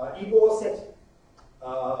Setin,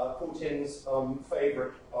 Putin's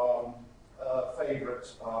favorite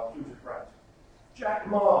plutocrat. Jack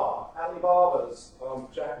Ma, Alibaba's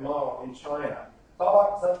Jack Ma in China.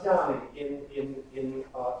 Babak Zanjani in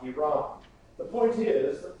Iran. The point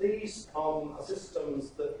is that these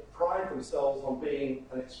systems that pride themselves on being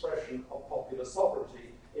an expression of popular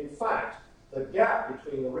sovereignty, in fact, the gap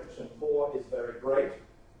between the rich and poor is very great.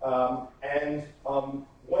 And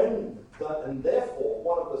therefore,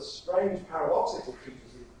 one of the strange paradoxical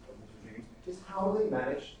features of the regime is how they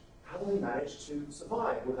manage to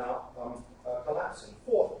survive without collapsing.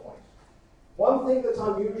 Fourth point. One thing that's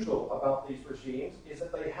unusual about these regimes is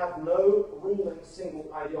that they have no ruling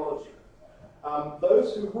single ideology.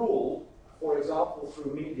 Those who rule, for example,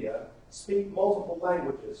 through media, speak multiple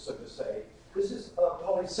languages, so to say. This is a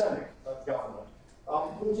polysemic government.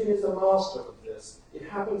 Putin is a master of this. It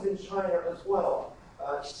happens in China as well.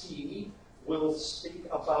 Xi will speak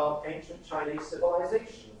about ancient Chinese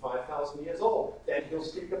civilization, 5,000 years old. Then he'll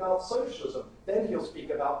speak about socialism. Then he'll speak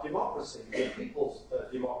about democracy, the people's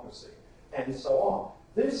democracy, and so on.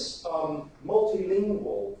 This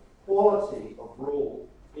multilingual quality of rule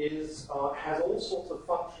has all sorts of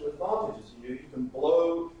functional advantages. You can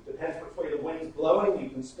blow, depends which way the wind's blowing, you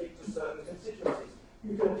can speak to certain constituencies.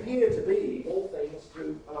 You can appear to be all things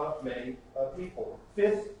to many people.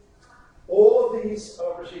 Fifth, all of these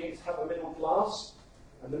regimes have a middle class,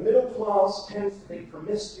 and the middle class tends to be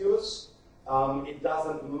promiscuous. It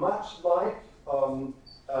doesn't much like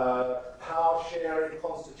power-sharing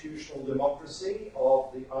constitutional democracy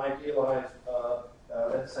of the idealized,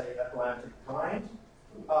 let's say, Atlantic kind.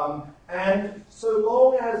 And so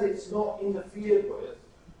long as it's not interfered with,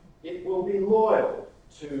 it will be loyal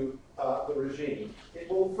to the regime. It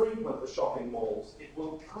will frequent the shopping malls. It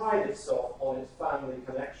will pride itself on its family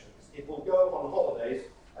connections. It will go on holidays,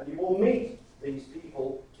 and you will meet these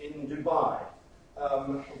people in Dubai,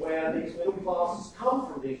 where these middle classes come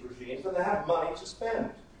from these regimes and they have money to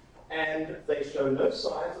spend. And they show no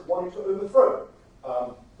signs of wanting to overthrow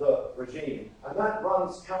the regime. And that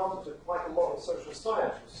runs counter to quite a lot of social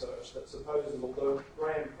science research that supposes, although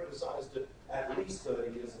Graham criticized it at least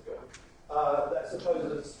 30 years ago, that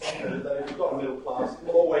supposes that if you've got a middle class,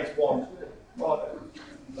 you'll always want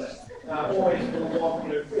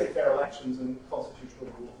free and fair elections and constitutional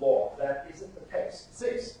rule of law. That isn't the case.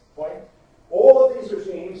 6th point. All of these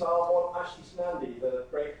regimes are what Ashish Nandi, the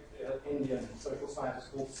great Indian social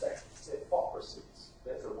scientist, called sepocracies.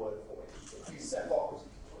 There's a word for it. Sepocracies.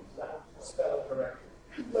 Spell it correctly.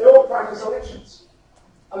 They all practice elections.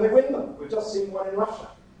 And they win them. We've just seen one in Russia.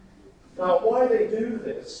 Now, why they do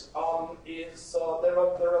this is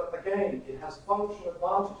again, it has functional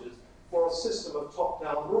advantages for a system of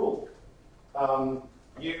top-down rule.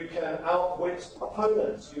 You can outwit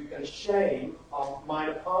opponents. You can shame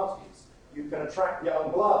minor parties. You can attract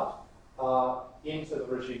young blood into the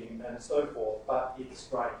regime and so forth. But it's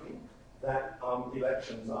striking that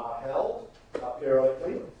elections are held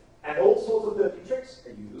periodically, and all sorts of dirty tricks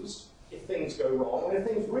are used if things go wrong. And if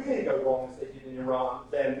things really go wrong, as they did in Iran,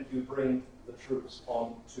 then you bring the troops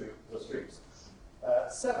onto the streets.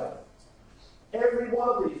 7. Every one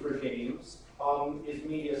of these regimes is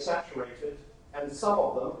media saturated, and some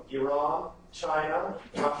of them, Iran, China,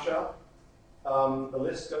 Russia, the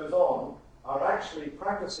list goes on, are actually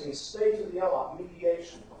practicing state-of-the-art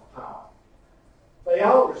mediation of power. They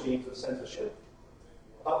are regimes of censorship.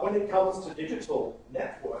 When it comes to digital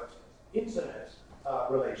network, internet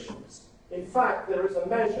relations, in fact, there is a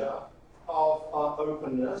measure of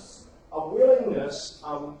openness, a willingness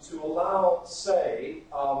to allow, say,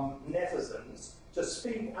 netizens to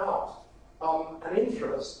speak out an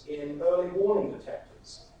interest in early warning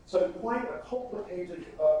detectors. So quite a complicated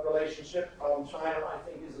relationship. China, I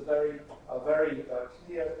think, is a very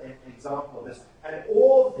clear example of this. And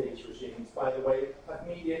all of these regimes, by the way, have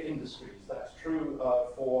media industries. That's true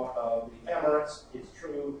for the Emirates. It's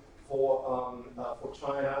true for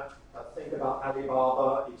China. Think about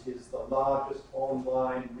Alibaba. It is the largest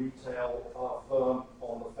online retail firm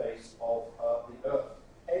on the face of the earth.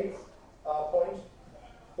 8th point.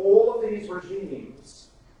 All of these regimes,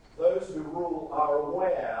 those who rule are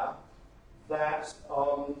aware that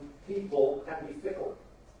people can be fickle,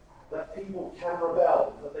 that people can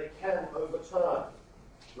rebel, that they can overturn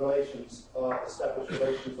established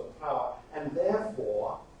relations of power, and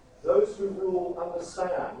therefore those who rule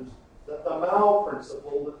understand that the Mao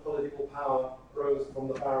principle that political power grows from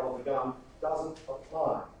the barrel of a gun doesn't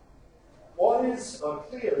apply. What is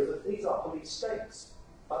clear is that these are police states,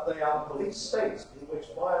 but they are police states in which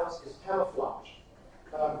violence is camouflaged.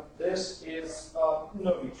 This is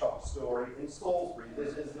Novichok's story in Salisbury.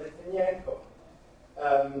 This is Litvinenko.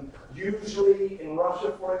 Usually in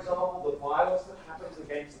Russia, for example, the violence that happens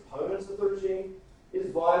against opponents of the regime is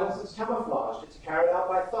violence that's camouflaged. It's carried out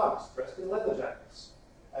by thugs dressed in leather jackets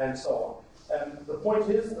and so on. The point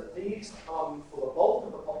is that these, for the bulk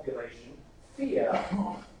of the population, fear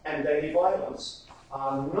and daily violence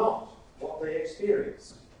are not what they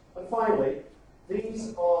experience. And finally,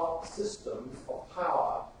 these are systems of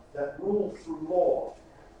power that rule through law.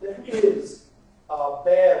 There is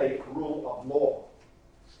barely rule of law.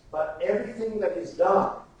 But everything that is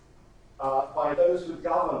done by those who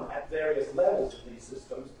govern at various levels of these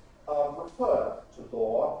systems refer to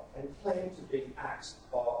law and claim to be acts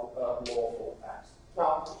of lawful acts.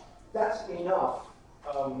 Now, that's enough.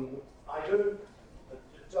 I don't,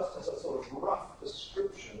 just as a sort of rough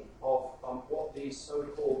description of what these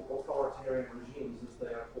so-called authoritarian regimes, as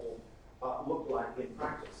they are called, look like in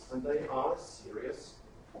practice. And they are a serious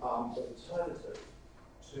alternative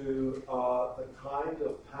to the kind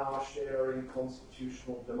of power-sharing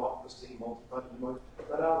constitutional democracy, multi-party democracy,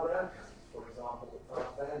 that our grandparents, for example,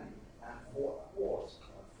 valued and fought wars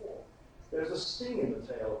for. There's a sting in the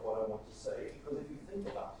tail of what I want to say, because if you think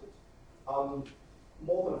about it,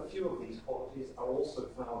 more than a few of these qualities are also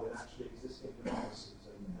found in actually existing democracies,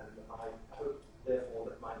 and I hope, therefore,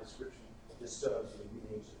 that my description disturbs you.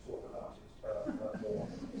 We need to talk about it more.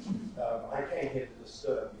 I came here to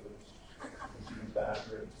disturb you and bad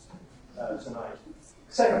dreams tonight.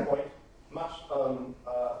 Second point, much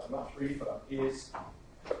briefer, is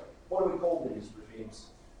What do we call these regimes?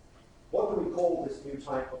 What do we call this new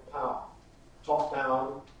type of power?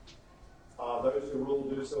 Top-down, those who rule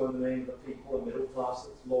do so in the name of the people, a middle class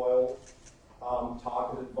that's loyal,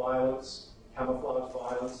 targeted violence, camouflage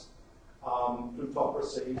violence,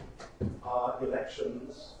 plutocracy,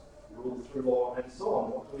 elections, rule through law, and so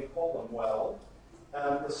on. What do we call them? Well,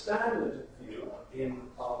 the standard view in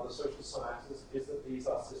the social sciences is that these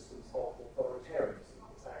are systems of authoritarianism.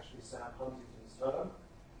 It's actually Sam Huntington's term.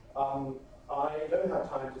 I don't have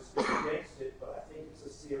time to speak against it, but I think it's a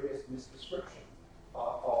serious misdescription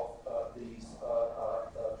of these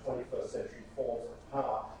 21st century forms of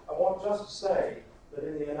power. I want just to say that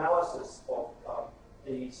in the analysis of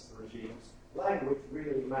these regimes, language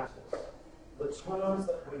really matters. The terms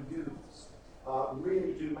that we use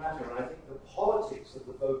really do matter, and I think the politics of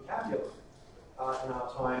the vocabulary in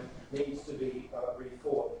our time needs to be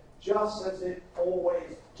rethought, just as it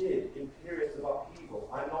always did in periods of upheaval.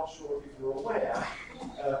 I'm not sure if you're aware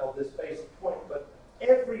of this basic point, but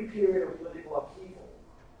every period of political upheaval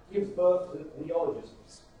gives birth to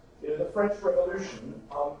neologisms. You know, the French Revolution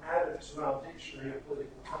added to our dictionary of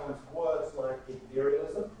political terms words like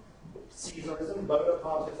imperialism, Caesarism,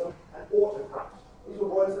 Bonapartism, and autocrat. These were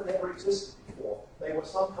words that never existed before. They were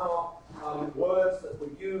somehow words that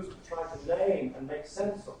were used to try to name and make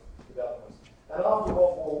sense of developments. And after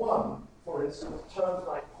World War I, for instance, terms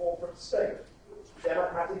like corporate state,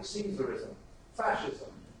 democratic Caesarism, fascism,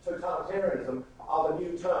 totalitarianism are the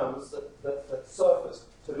new terms that surfaced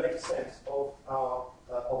to make sense of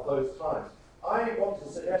those times. I want to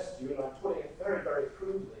suggest to you, and I'm putting it very, very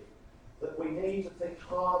crudely, that we need to think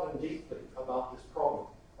hard and deeply about this problem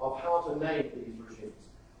of how to name these regimes.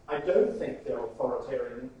 I don't think they're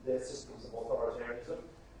authoritarian, they're systems of authoritarianism,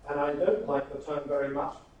 and I don't like the term very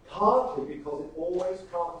much, partly because it always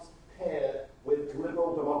comes paired with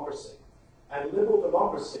liberal democracy. And liberal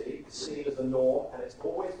democracy is seen as a norm, and it's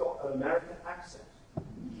always got an American accent.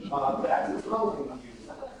 That is something to use.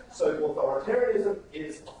 So authoritarianism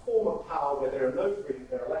is a form of power where there are no free and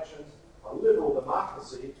fair elections. A liberal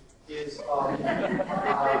democracy is a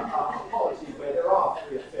polity where there are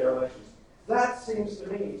free and fair elections. That seems to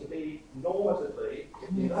me to be normatively, if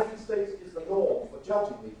the United States is the norm for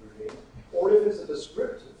judging these regimes, or if it's a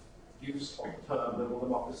descriptive use of the term liberal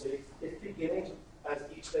democracy, it's beginning to, as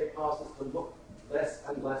each day passes, to look less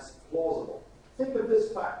and less plausible. Think of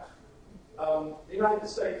this fact. The United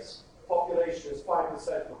States population is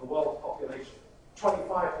 5% of the world's population.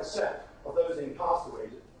 25% of those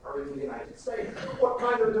incarcerated are in the United States. What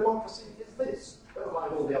kind of democracy is this? Never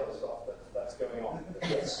mind all the other stuff that's going on.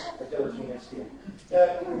 Yes, agility next year.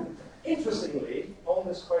 Interestingly, on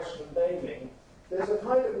this question of naming, there's a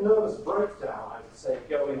kind of nervous breakdown, I would say,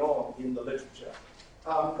 going on in the literature.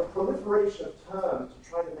 The proliferation of terms to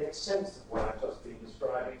try to make sense of what I've just been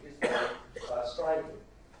describing is very striking.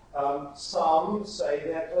 Some say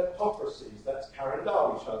they're kleptocracies. That's Karen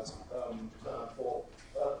Darbyshaw's term for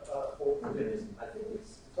Putinism. I think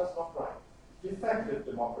it's just not right. Defective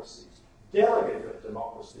democracies, delegative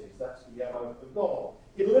democracies, that's Guillermo McDonald.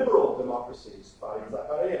 Illiberal democracies, by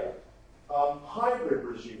Zakaria. Hybrid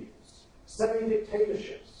regimes,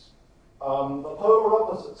 semi-dictatorships, the polar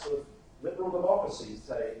opposites of liberal democracies,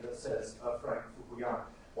 says Frank Fukuyama.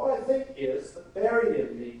 What I think is that buried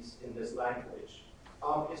in this language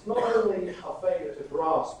is not only a failure to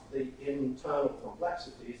grasp the internal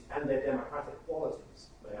complexities and their democratic qualities,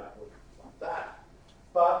 may I put it like that,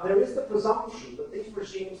 but there is the presumption that these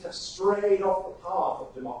regimes have strayed off the path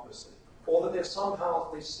of democracy, or that they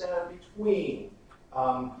stand between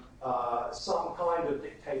some kind of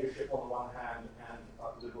dictatorship on the one hand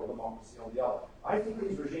and liberal democracy on the other. I think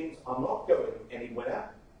these regimes are not going anywhere.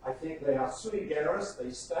 I think they are sui generis.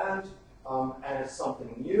 They stand as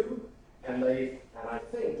something new, and I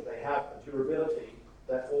think they have a durability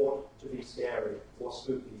that ought to be scary or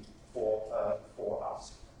spooky for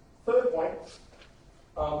us. Third point,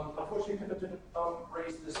 unfortunately Pippa didn't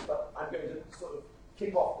raise this, but I'm going to sort of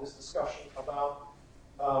kick off this discussion about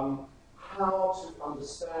how to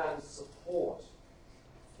understand support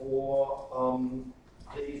for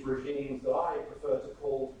these regimes that I prefer to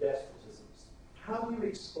call despotisms. How do you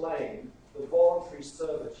explain the voluntary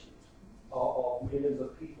servitude of millions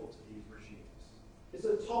of people to these regimes? It's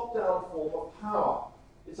a top-down form of power.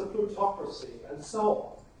 It's a plutocracy, and so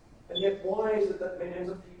on. And yet, why is it that millions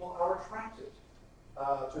of people are attracted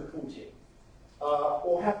to Putin,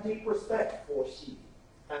 or have deep respect for Xi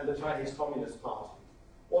and the Chinese Communist Party?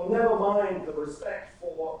 Or never mind the respect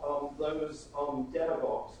for those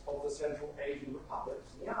demagogues of the Central Asian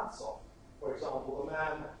republics, Nyatso, for example, the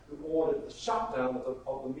man who ordered the shutdown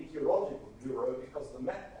of the Meteorological Bureau because the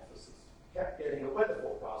Met officers kept getting a weather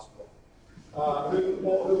forecast wrong.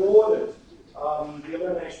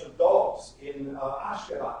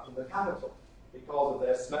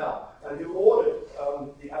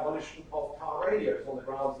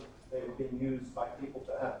 they were being used by people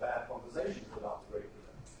to have bad conversations without the great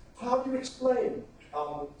leader. How do you explain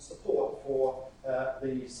support for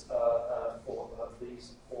these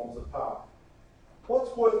forms of power?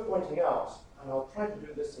 What's worth pointing out, and I'll try to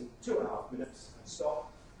do this in 2.5 minutes and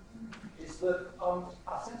stop, is that our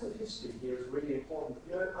sense of history here is really important.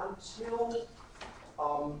 You know, until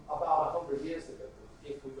about 100 years ago,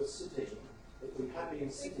 if we had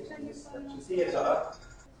been sitting in this theatre,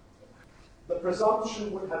 the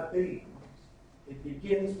presumption would have been, it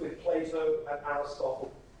begins with Plato and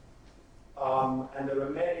Aristotle, and there are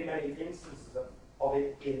many, many instances of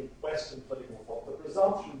it in Western political thought. The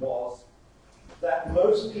presumption was that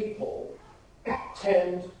most people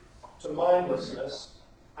tend to mindlessness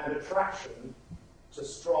and attraction to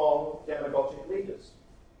strong demagogic leaders.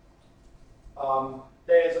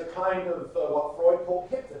 There's a kind of what Freud called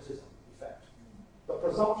hypnotism effect. The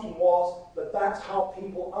presumption was that that's how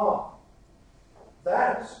people are.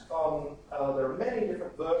 That, there are many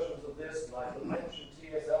different versions of this, like the mentioned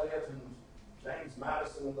T.S. Eliot and James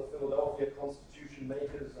Madison and the Philadelphia Constitution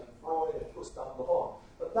makers and Freud and Gustav Le Bon.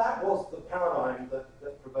 But that was the paradigm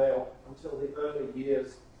that prevailed until the early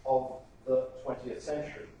years of the 20th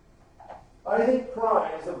century. I think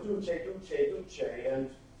cries of duce, duce, duce, and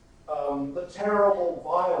the terrible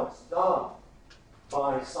violence done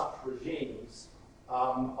by such regimes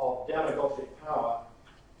of demagogic power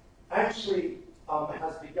actually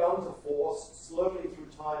has begun to force, slowly through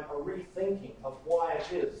time, a rethinking of why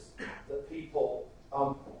it is that people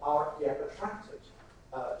are yet attracted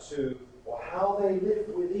to, or how they live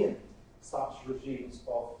within such regimes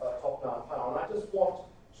of top-down power. And I just want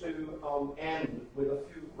to end with a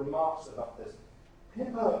few remarks about this.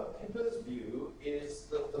 Pippa's view is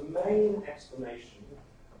that the main explanation,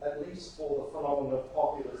 at least for the phenomenon of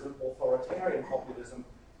populism, authoritarian populism,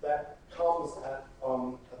 that comes at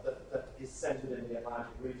that is centered in the Atlantic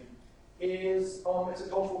region, is it's a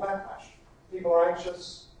cultural backlash. People are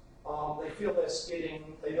anxious. They feel they're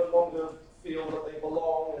skidding. They no longer feel that they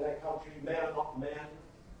belong in their country. Men are not men,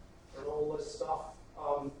 and all this stuff.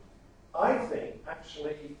 I think,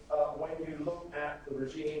 actually, when you look at the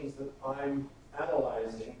regimes that I'm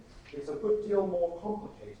analyzing, it's a good deal more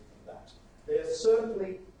complicated than that. There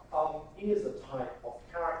certainly is a type of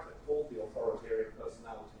character called the authoritarian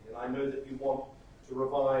personality, and I know that you want to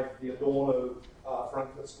revive the Adorno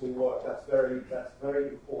Frankfurt School work. That's very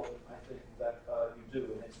important, I think, that you do,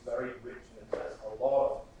 and it's very rich and it has a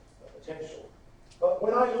lot of potential. But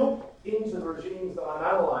when I look into the regimes that I'm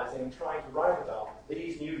analyzing and trying to write about,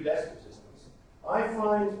 these new despotisms, I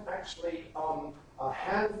find actually a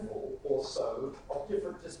handful or so of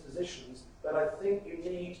different dispositions that I think you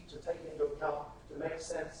need to take into account to make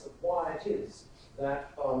sense of why it is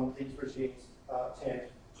that these regimes tend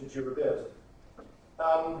to durability.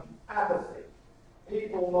 Apathy.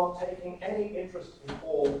 People not taking any interest at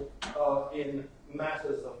all in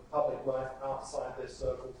matters of public life outside their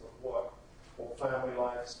circles of work, or family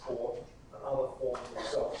life, sport, and other forms of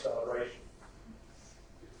self-celebration.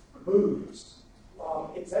 Moods.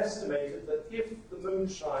 It's estimated that if the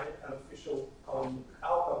moonshine and official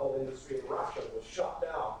alcohol industry in Russia was shut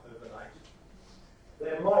down overnight,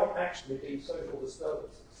 there might actually be social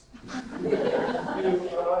disturbances. I'm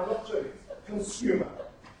not joking. Consumer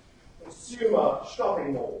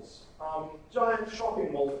shopping malls. Giant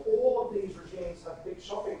shopping malls. All of these regimes have big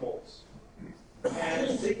shopping malls.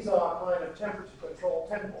 And these are kind of temperature-controlled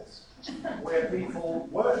temples where people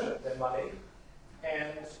worship their money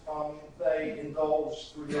and they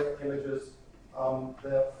indulge through their images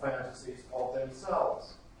their fantasies of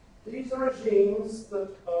themselves. These are regimes that,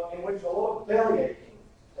 in which a lot of bellyaching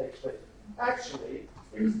takes place. Actually,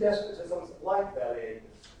 these despotisms like bellyaching.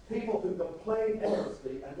 People who complain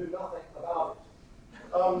endlessly and do nothing about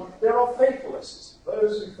it. There are fatalists,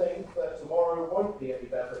 those who think that tomorrow won't be any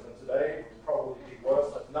better than today, it will probably be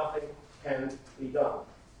worse, that nothing can be done.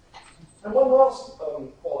 And one last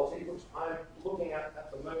quality, which I'm looking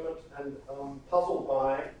at the moment and puzzled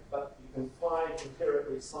by, but you can find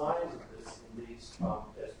empirically signs of this in these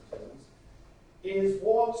despotisms, is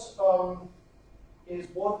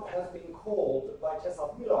what has been called by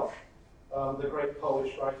Czesław Miłosz, the great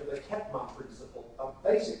Polish writer, the Hetman principle.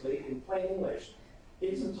 Basically, in plain English,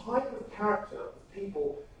 it's a type of character of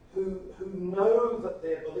people who know that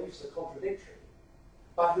their beliefs are contradictory,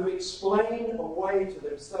 but who explain away to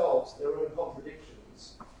themselves their own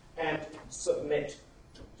contradictions and submit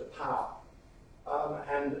to power.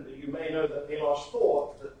 And you may know that Miłosz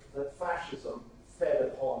thought that fascism fed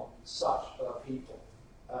upon such people.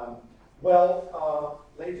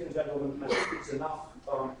 Ladies and gentlemen, it's enough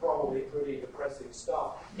probably pretty depressing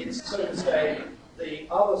stuff. It's, so to say, the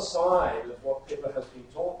other side of what Pippa has been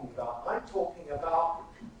talking about.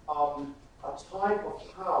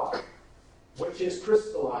 which is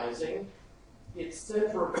crystallizing. Its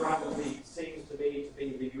centre of gravity seems to me to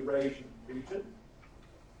be the Eurasian region.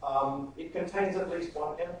 It contains at least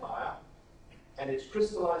one empire, and its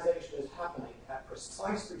crystallization is happening at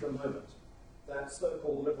precisely the moment that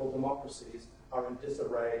so-called liberal democracies are in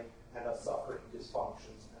disarray and are suffering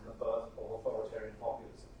dysfunctions and the birth of authoritarian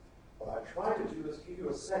populism. What I try to do is give you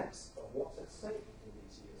a sense of what's at stake in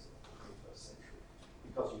these years of the 21st century,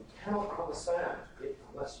 because you cannot understand it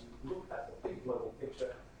unless you look at the big global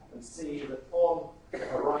picture and see that on the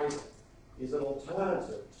horizon is an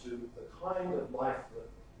alternative to the kind of life that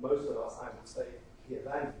most of us, I would say, here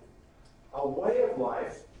value. A way of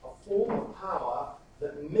life, a form of power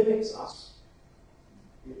that mimics us.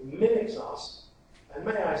 It mimics us, and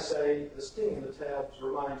may I say, the sting in the tail to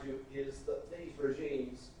remind you is that these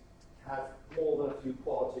regimes have more than a few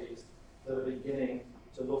qualities that are beginning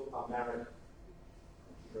to look American.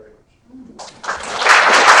 Thank you very much.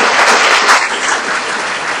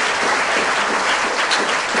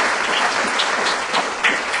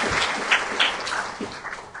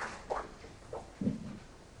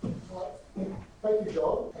 Thank you,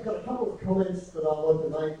 John. I've got a couple of comments that I want to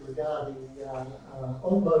make regarding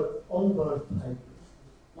on both papers.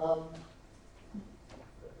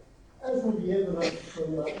 As will be evident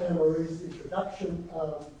from Anne-Marie's introduction,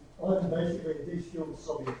 I'm basically a de-skilled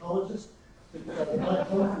Sovietologist. I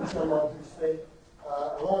come from someone who spent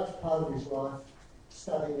a large part of his life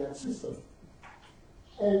studying that system.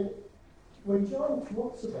 And when John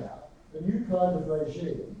talks about the new kind of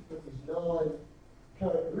regime with these 9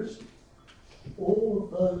 characteristics, all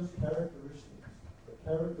of those characteristics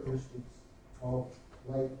are characteristics of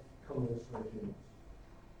late communist regimes.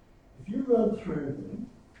 If you run through them,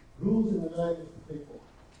 rules in the name of the people,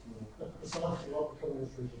 that's precisely what the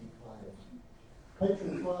communist regime claimed.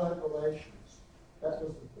 Patron-client relations, that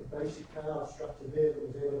was the basic power structure there that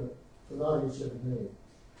was evident from 1917.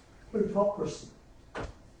 Plutocracy. You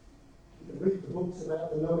can read the books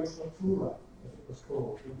about the nomenclatura, as it was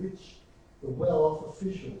called, in which the well-off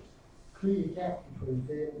officials clear gap between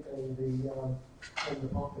them and the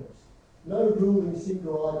populists. No ruling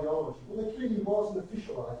single ideology. Well, there clearly was an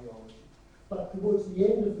official ideology, but towards the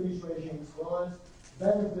end of these regimes' lives,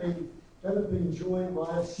 that have been joined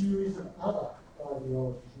by a series of other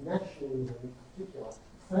ideologies, nationalism in particular,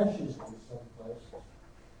 fascism in some places.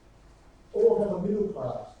 All have a middle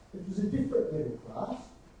class. It was a different middle class.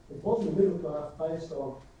 It wasn't a middle class based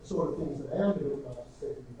on the sort of things that our middle class is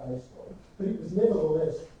said to be based on, but it was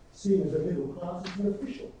nevertheless seen as a middle class, as an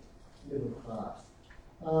official middle class.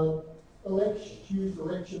 Elections, used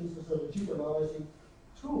elections as a legitimising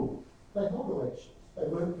tool. They held elections. They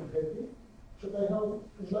weren't competitive, but they held,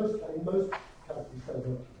 in most countries, they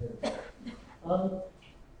weren't competitive.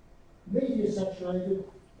 Media saturated,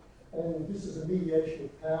 and this is a mediation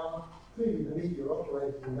of power. Clearly the media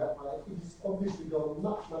operated in that way. It has obviously gone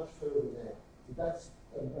much, much further now. That's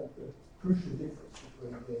a crucial difference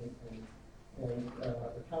between them and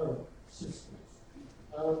the current systems.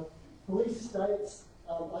 Police states,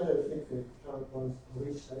 I don't think the current one's a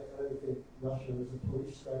police state. I don't think Russia is a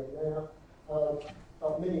police state now.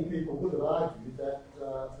 But many people would have argued that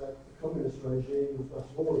the communist regime was much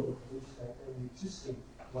more of a police state than the existing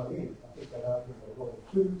one is. I think that argument is wrong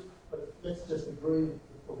too, but let's just agree that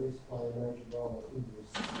the police play a major role in these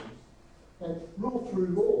systems. And rule through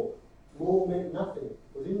law. Law meant nothing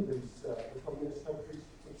within these the communist countries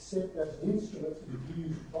except as an instrument to be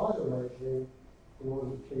used by the regime in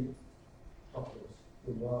order to keep populists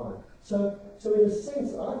in line. So in a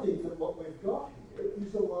sense, I think that what we've got here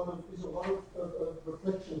is a lot of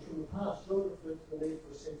reflection from the past. John referred to the need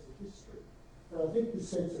for a sense of history. And I think this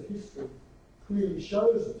sense of history clearly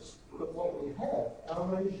shows us that what we have are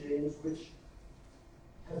regimes which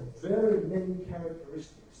have very many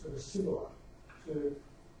characteristics that are similar to,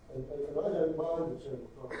 and I don't mind the term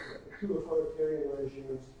authoritarian, two authoritarian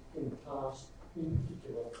regimes in the past, in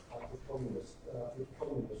particular the communist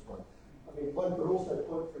one. I mean, one could also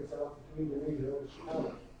point, for example, to Indonesia and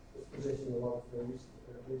China as possessing a lot of these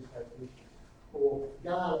characteristics, or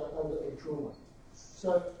Ghana under Nkrumah.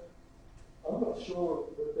 So I'm not sure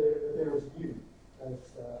that there is new, as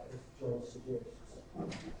John suggests.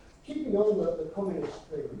 Keeping on the communist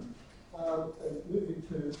theme, and moving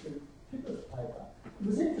to Pippa's paper, it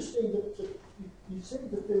was interesting that you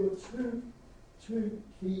said that there were two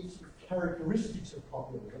key characteristics of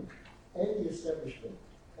populism: anti-establishment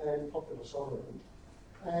and popular sovereignty.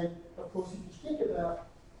 And of course, if you think about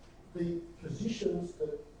the positions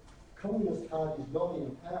that communist parties not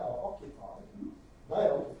in power occupied, they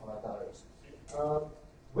occupied those.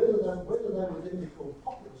 Whether they would then be called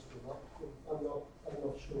populist or not, I'm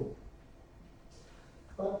not sure.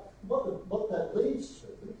 But what that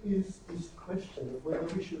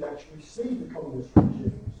communist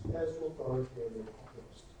regimes as authoritarian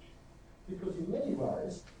populists. Because in many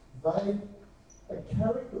ways, they are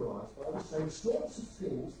characterised by the same sorts of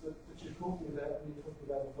things that you're talking about when you're talking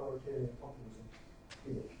about authoritarian populism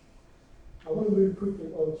here. I want to move quickly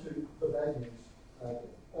on to the values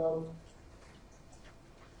argument.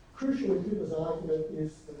 Crucial in Pippa's argument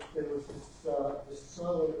is that there was this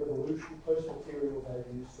silent revolution, post-material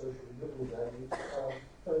values, socially liberal values,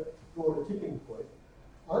 that brought a tipping point.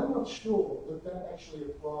 I'm not sure that actually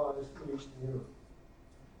applies in Eastern Europe,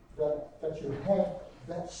 that you have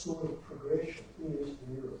that sort of progression in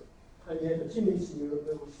Eastern Europe. And yet it's in Eastern Europe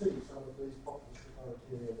that we see some of these populist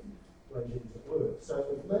authoritarian regimes at work. So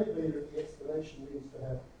it may be that the explanation needs to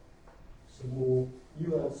have some more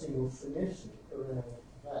nuancing or finessing around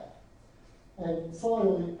that. And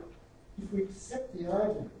finally, if we accept the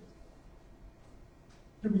argument,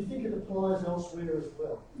 do we think it applies elsewhere as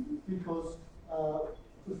well? Because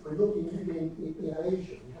if we're looking in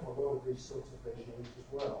Asia, we have a lot of these sorts of regimes as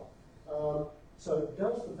well. So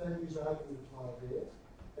does the values argument apply there?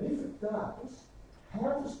 And if it does,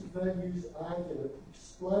 how does the values argument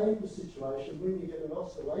explain the situation when you get an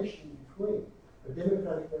oscillation between a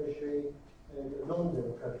democratic regime and a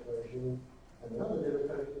non-democratic regime, and another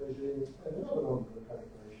democratic regime and another non-democratic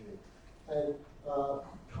regime? And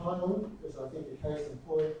Thailand is, I think, a case in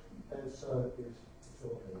point, and so is the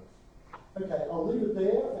Philippines. Okay, I'll leave it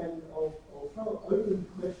there, and I'll throw open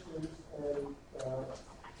questions, and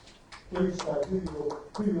please say who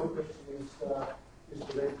your question is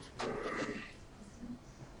directed to.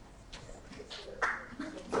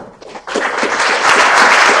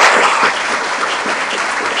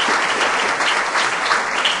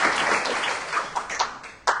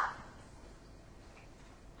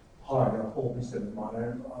 Paul Mistead is my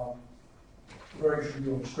name. Very interested in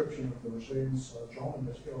your description of the regimes, John, and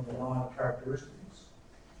just given the 9 characteristics.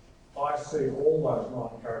 I see all those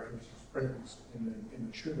 9 characteristics present in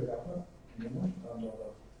the Tudor government in England under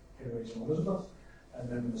the Henrys and Elizabeth, and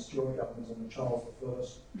then in the Stuart governments under Charles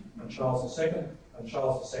I and Charles II. And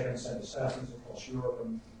Charles II sent assassins across Europe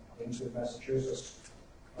and into Massachusetts,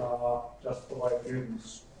 just the way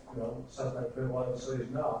Putin's assassinating people overseas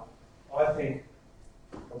now. I think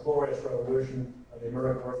the Glorious Revolution and the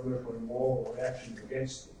American Revolutionary War were reactions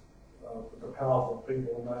against the powerful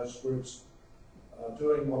people in those groups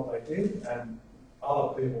doing what they did, and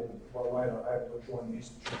other people were later able to join the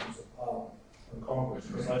institutions of Parliament and Congress,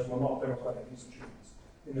 because those were not democratic institutions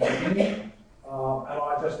in the beginning. And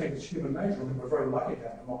I just think it's human nature. I mean, we're very lucky to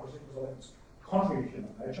have democracy, because I think it's contrary to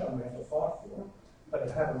human nature, and we have to fight for it. But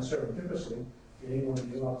it happens serendipitously in England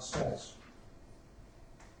and the United States.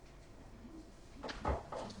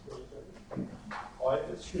 Well, if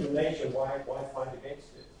it's human nature, why fight against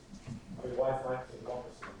it? I mean, why fight for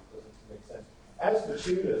democracy? It doesn't make sense. As for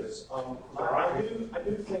Tudors, I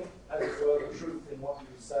do think, as it were, the truth in what you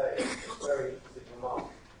say, a very interesting remark,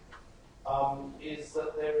 is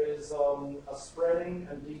that there is a spreading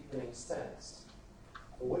and deepening sense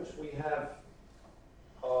for which we have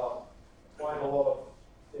quite a lot of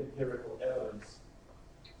empirical evidence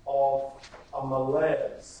of a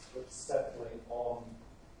malaise that's settling on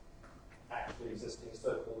actually existing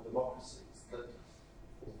so-called democracies, that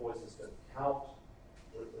people's voices don't count,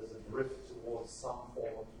 that there's a drift towards some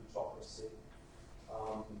form of plutocracy,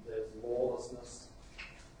 there's lawlessness,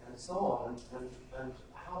 and so on. And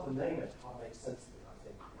how to name it, how to make sense of it, I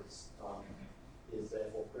think, is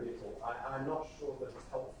therefore critical. I'm not sure that it's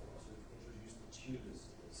helpful to introduce the Tudors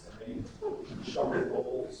to this. I mean, shopping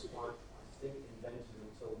malls weren't, I think, invented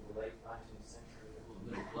until the late 19th century.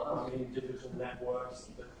 I mean, digital networks.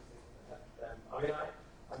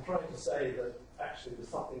 I'm trying to say that actually there's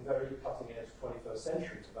something very cutting-edge 21st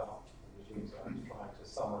century about the regimes I'm trying to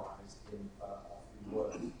summarize in a few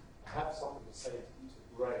words. I have something to say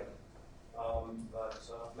to Graham, but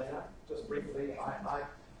may I just briefly?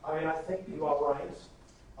 I think you are right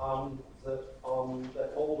that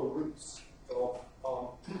all the roots of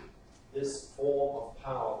this form of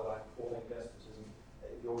power that I'm calling despotism,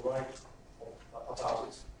 you're right about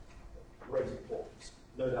its great importance,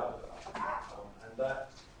 no doubt about it. And that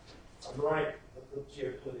I'm right that the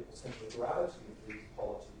geopolitical centre of gravity of these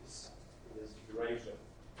polities is Eurasia.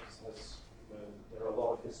 There are a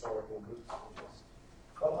lot of historical roots in this.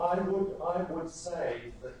 But I would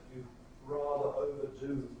say that you rather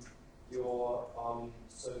overdo your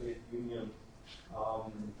Soviet Union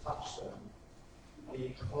touchstone,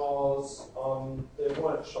 because there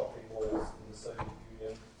weren't shopping malls in the Soviet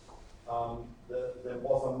Union. There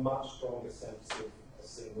was a much stronger sense of a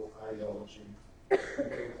single ideology. The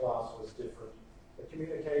middle class was different. The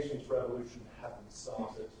communications revolution hadn't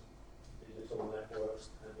started, digital networks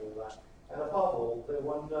and all that. And of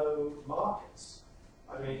there were no markets.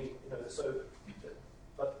 I mean,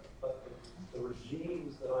 but the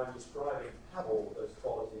regimes that I'm describing have all of those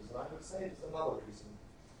qualities, and I would say it's another reason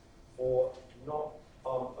for not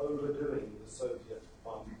overdoing the Soviet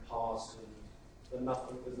past, and there's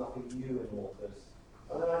nothing new in all of this.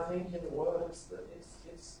 And then I think, in words, that it's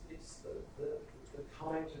the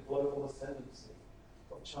coming to global ascendancy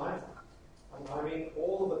of China. And I mean,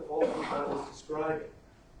 all of the qualities I was describing,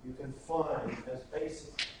 you can find as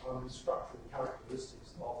basic structural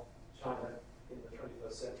characteristics of China in the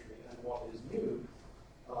 21st century. And what is new,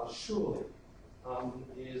 surely,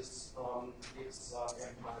 is its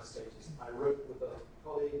empire status. I wrote with a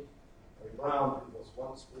colleague, Mary Brown, who was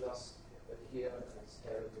once with us here as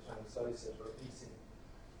head of the China Studies Center, a piece in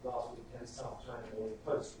last weekend's South China Morning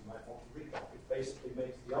Post. You might want to read that. It basically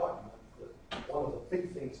makes the argument that one of the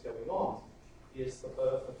big things going on is the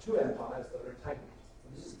birth of two empires that are entangled.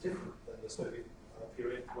 And this is different than the Soviet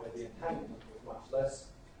period, where the entanglement was much less,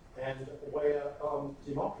 and where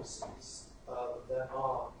democracies that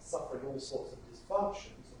are suffering all sorts of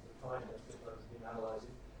dysfunctions of the kind that Pippa has been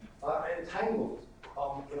analysing are entangled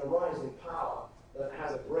in a rising power that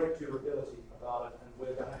has a great durability about it, and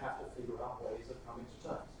we're going to have to figure out ways of coming to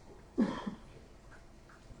terms.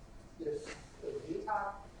 Yes.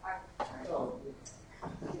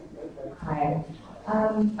 Hi.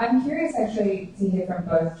 I'm curious actually to hear from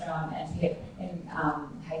both John and Pip in how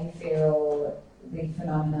you feel the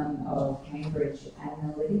phenomenon of Cambridge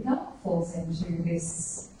Analytica falls into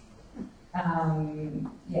this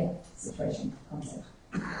situation, concept.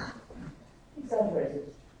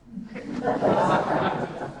 Exaggerated.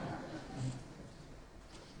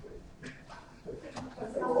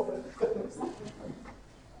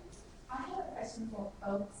 I have a question for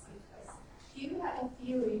both speakers. You had a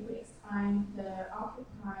theory to explain the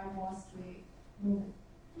Occupy Wall Street movement.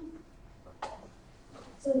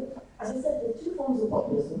 So, as I said, there are two forms of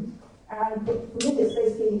populism, and for me it's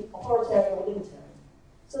basically authoritarian or libertarian.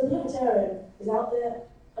 So the libertarian is out there,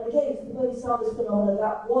 and again, for the Bernie Sanders phenomena,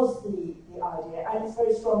 that was the idea, and it's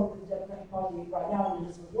very strong with the Democratic Party right now and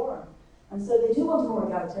Elizabeth Warren. And so they do want a more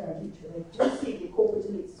egalitarian future. They do see the corporate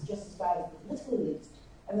elites as just as bad as the political elites,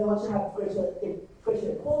 and they want to have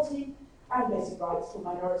greater equality and basic rights for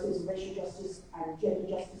minorities, and racial justice and gender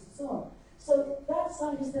justice and so on. So that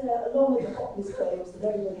side is there, along with the populist claims that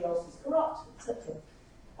everybody else is corrupt, etc.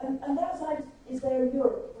 And that side is there in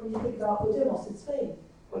Europe when you think about Podemos in Spain,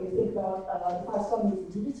 when you think about the Five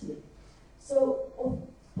movement in Italy. So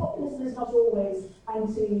populism is not always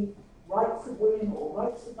anti-rights of women or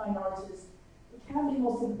rights of minorities. It can be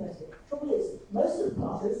more sympathetic. The trouble is, most of the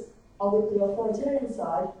parties are with the authoritarian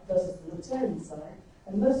side versus the libertarian side,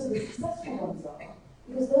 and most of the successful ones are,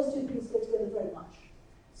 because those two things go together very much.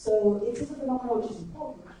 So it is a phenomenon which is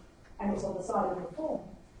important, and it's on the side of reform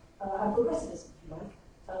and progressivism, if you like.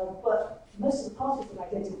 But most of the parties that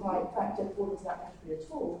identify, in fact, don't fall into that category at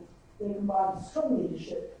all. They combine strong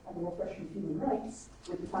leadership and the repression of human rights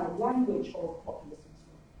with the kind of language of populism.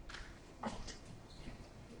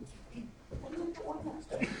 It's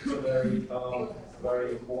a very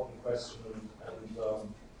important question, and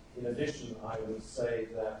in addition, I would say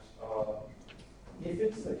that if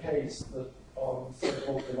it's the case that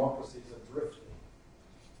so-called democracies are drifting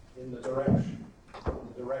in the directions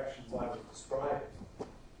I was describing,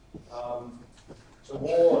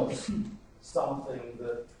 towards something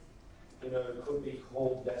that could be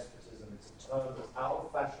called despotism. It's a term that's out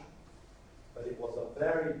of fashion, but it was a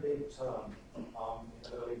very big term in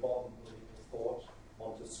early modern political thought.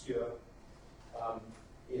 Montesquieu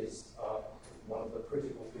is one of the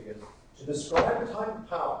critical figures to describe a type of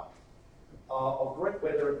power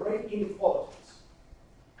where there are great inequalities,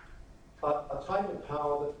 but a type of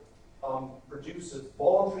power that produces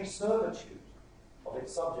voluntary servitude of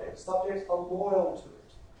its subjects. Subjects are loyal to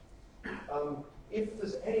it. If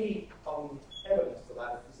there's any evidence for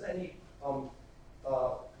that, if there's any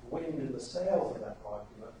wind in the sails of that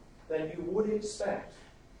argument, then you would expect,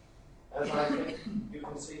 as I think you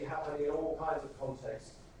can see happening in all kinds of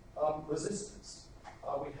contexts, resistance.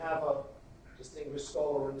 We have a distinguished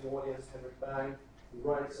scholar in the audience, Henrik Bang, who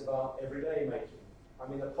writes about everyday making. I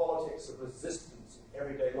mean, the politics of resistance in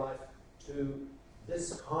everyday life to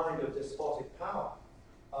this kind of despotic power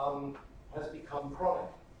has become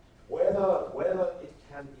chronic. Whether it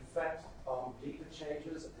can effect deeper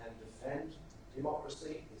changes and defend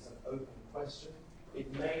democracy is an open question.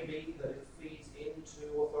 It may be that it feeds into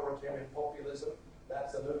authoritarian populism.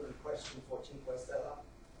 That's an open question for Cinque Stelle,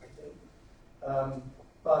 I think.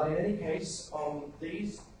 But in any case,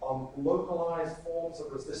 these localized forms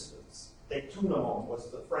of resistance, détournement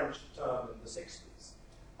was the French term in the 60s,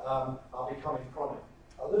 are becoming chronic.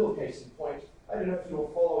 a little case in point. I don't know if you're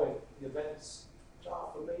following the events, which are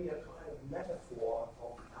for me a kind of metaphor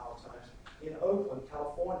of our times, in Oakland,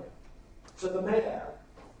 California. So the mayor,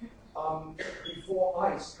 before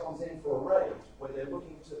ICE comes in for a raid, where they're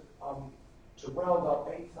looking to round up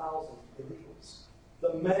 8,000 illegals,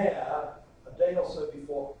 the mayor, a day or so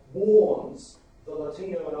before, warns the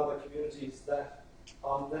Latino and other communities that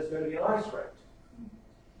there's going to be an ICE raid.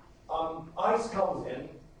 ICE comes in,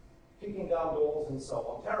 kicking down doors and so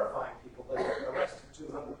on, terrifying people. They arrested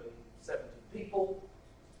 270 people.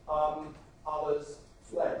 Others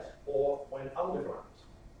fled or went underground.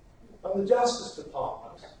 And the Justice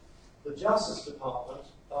Department, the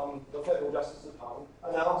Federal Justice Department,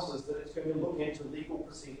 announces that it's going to look into legal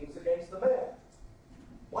proceedings against the mayor.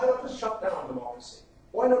 Why not just shut down democracy?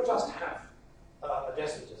 Why not just have a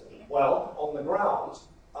despotism? Well, on the ground,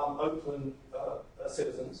 Oakland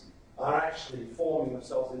citizens are actually forming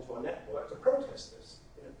themselves into a network to protest this.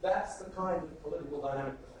 You know, that's the kind of political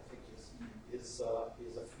dynamic that I think is a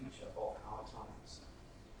feature of our times.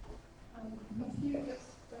 A few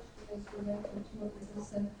questions related to what you just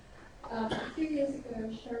said. A few years ago,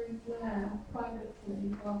 Sherry Blair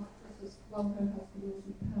privately, while her husband was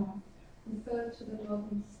in power, referred to the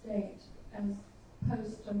Northern state as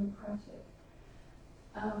post-democratic.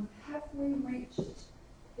 Have we reached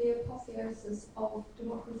the apotheosis of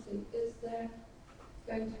democracy? Is there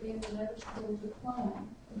going to be an inevitable decline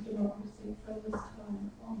of democracy from this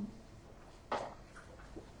time on?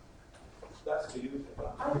 That's for you.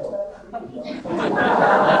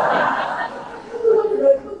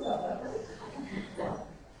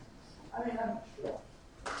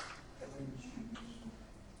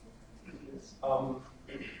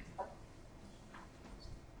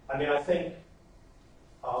 I think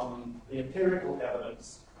the empirical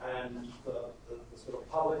evidence and the sort of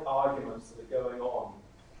public arguments that are going on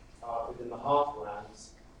within the heartlands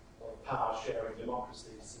of power-sharing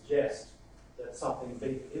democracy suggest that something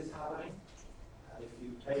big is happening. And if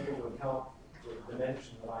you take into account the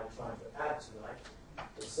dimension that I'm trying to add tonight,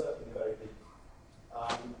 it's certainly very big.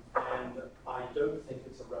 And I don't think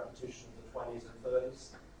it's a repetition of the 20s and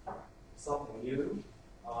 30s. It's something new,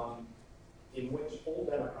 in which all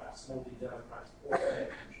Democrats, small d Democrats, all pay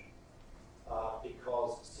attention,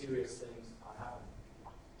 because serious things are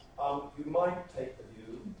happening. You might take the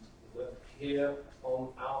view that here on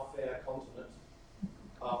our fair continent,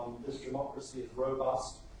 this democracy is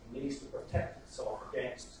robust and needs to protect itself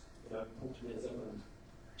against, Putinism and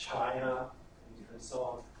China and so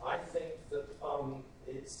on. I think that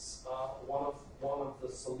it's one of the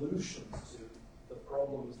solutions to the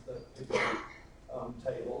problems that people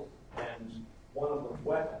tabled, and one of the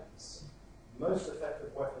weapons, most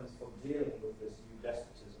effective weapons for dealing with this new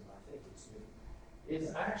despotism, I think it's new,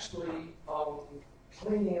 is actually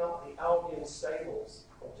cleaning up the Albion stables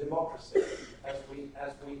of democracy as we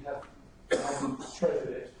have treasured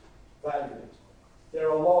it, valued it. There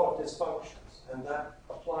are a lot of dysfunctions, and that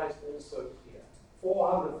applies also here.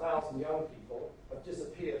 400,000 young people have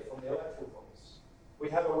disappeared from the electoral rolls. We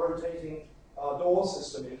have a rotating door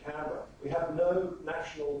system in Canberra. We have no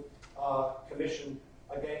national commission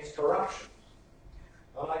against corruption.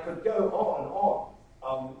 And I could go on and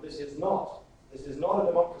on. This is not a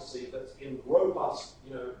democracy that's in robust,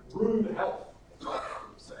 rude health.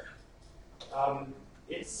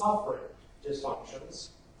 It's suffering dysfunctions,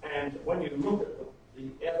 and when you look at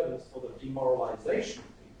the evidence for the demoralization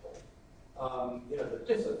of people, the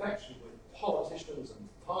disaffection with politicians and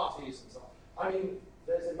parties and so on,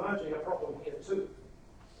 there's emerging a problem here too.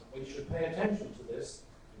 We should pay attention to this,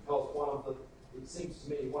 because it seems to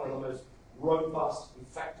me, one of the most robust,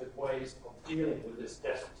 effective ways of dealing with this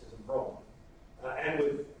despotism problem, and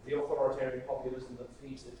with the authoritarian populism that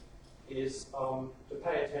feeds it, is to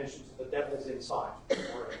pay attention to the devils inside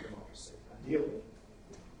our democracy and deal with it.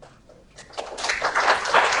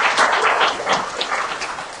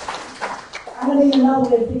 Another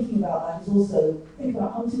way of thinking about that is also think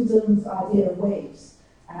about Huntington's idea of waves.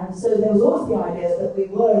 And so there was always the idea that we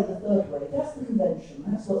were in the third wave. That's the convention.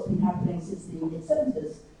 That's what's been happening since the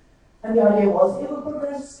mid-70s. And the idea was it would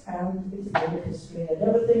progress, and it's a bit of history, and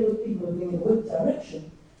everything would be moving in a good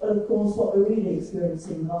direction. But of course, what we're really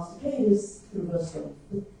experiencing in the last decade is the reverse wave,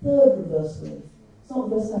 the third reverse wave. It's not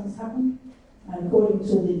the first time it's happened. And according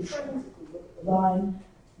to the trends, if we look at the line,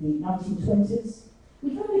 the 1920s, we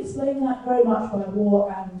can explain that very much by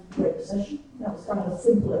war and Great Recession. That was kind of a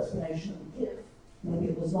simple explanation that we give. Maybe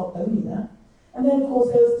it was not only that. And then, of course,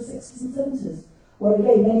 there was the 60s and 70s, where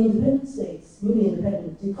again, many independent states, newly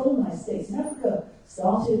independent, decolonized states in Africa,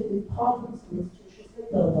 started with parliaments, institutions that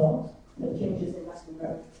fell apart, changes in Latin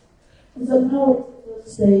America. And so now it's the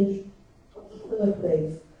first stage of the third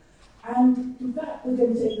wave. And in fact, we're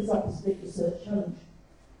going to take this up as a big research challenge.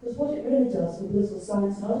 Because what it really does for political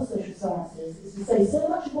science and other social sciences is to say so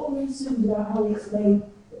much of what we assumed about how we explain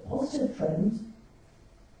the positive trend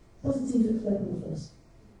doesn't seem to explain all of us.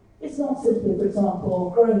 It's not simply, for example,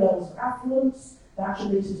 growing levels of affluence that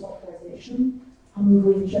should lead to popularization.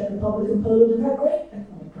 Hungary, Czech Republic, and Poland have had great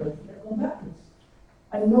economic growth, but they've gone backwards.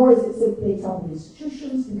 And nor is it simply tough with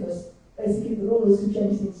institutions, because basically the rulers can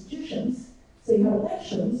change the institutions. So you have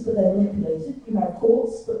elections, but they're manipulated. You have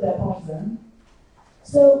courts, but they're partisan.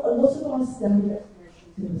 So a lot of our standard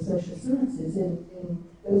explanations in the social sciences, in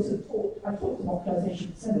those who have taught, I've taught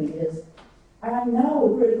democratization for so many years, and now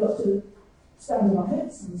we've really got to stand on our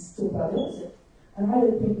heads and talk about the opposite. And I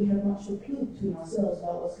don't think we have much of a clue between ourselves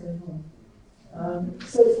about what's going on.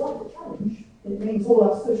 So it's quite a challenge. It means all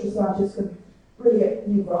our social scientists can really get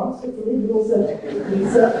new grants, hopefully, but also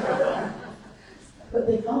research. But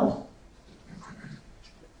they can't.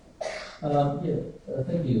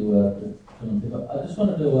 Thank you, John Pippa. I just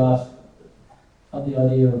wanted to ask on the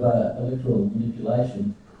idea of electoral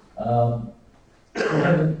manipulation.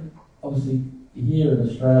 Obviously, here in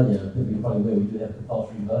Australia, people are probably aware we do have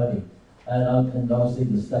compulsory voting, and obviously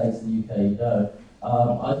in the States, the UK, don't.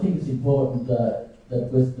 I think it's important that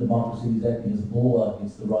Western democracy is acting as a bulwark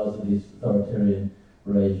against the rise of these authoritarian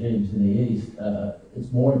regimes in the East.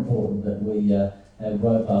 It's more important that we have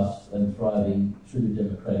robust and thriving, true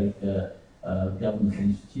democratic governments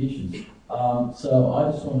and institutions. So I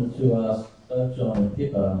just wanted to ask both John and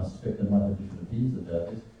Pippa, and I suspect they might have different opinions about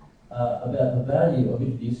this, about the value of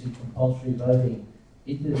introducing compulsory voting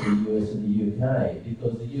into the US and the UK,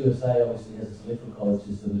 because the USA obviously has its electoral college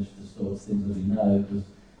system which distorts things that we know because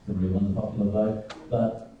everybody won the popular vote,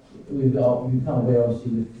 but we've become aware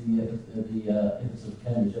obviously with the efforts of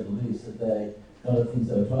Cambridge Analytica that one of the things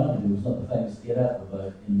they were trying to do was not the famous get out the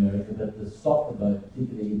vote in America, but to stop the vote,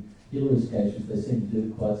 particularly in Hillary's case, which they seem to do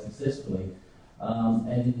quite successfully. And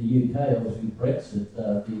in the UK, obviously with Brexit,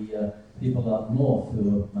 the people up north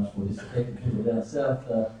who are much more disaffected, people down south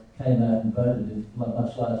came out and voted in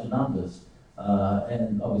much larger numbers.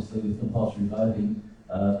 And obviously with compulsory voting,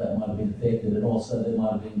 that might have been affected, and also there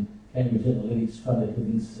might have been Cambridge Analytica trying to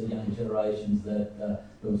convince younger generations that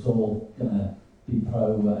it was all going to be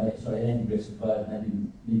anti-Brexit vote, and they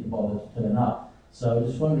didn't need to bother to turn up. So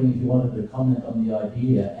just wondering if you wanted to comment on the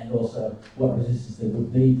idea, and also what resistance there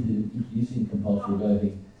would be to introducing compulsory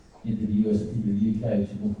voting into the US and into the UK, which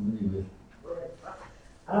you're more familiar with.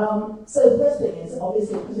 So the first thing is,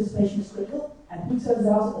 obviously, participation is critical, and who turns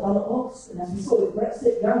out at the ballot box? And as we saw with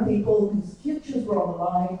Brexit, young people whose futures were on the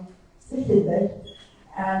line stayed in bed,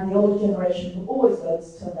 and the older generation who always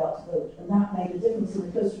votes turned out to vote. And that made a difference in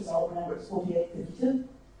the close result. Remember, it's 48-52.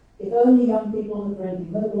 If only young people had really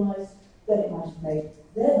been mobilised, then it might have made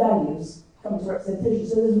their values come into representation.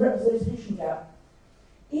 So there's a representation gap.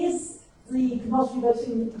 Is the compulsory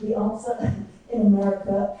voting the answer? In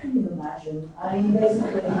America, can you imagine? I mean,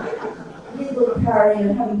 basically, legal carry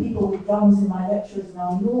and having people with guns in my lecture is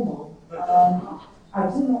now normal. I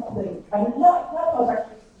do not think, I mean, Locke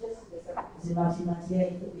actually suggested this, I think it was in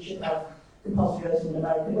 1998, that we should have compulsory voting in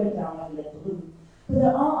America. It went down like a lead balloon. But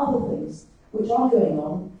there are other things which are going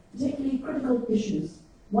on, particularly critical issues,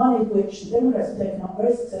 one of which the Democrats have taken up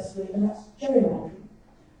very successfully, and that's gerrymandering.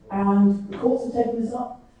 And the courts have taken this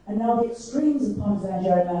up. And now the extremes of partisan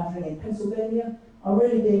gerrymandering in Pennsylvania are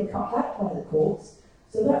really being cut back by the courts.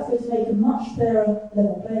 So that's going to make a much fairer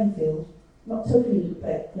level playing field. Not totally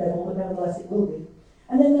level, but nevertheless it will be.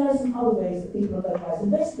 And then there are some other ways that people are mobilised.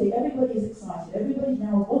 And basically everybody is excited. Everybody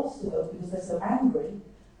now wants to vote because they're so angry.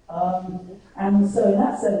 And so in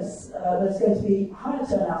that sense, there's going to be higher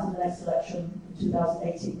turnout in the next election in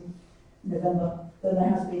 2018, November, than there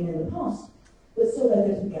has been in the past. But still there are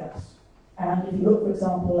going to be gaps. And if you look, for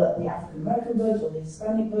example, at the African American vote or the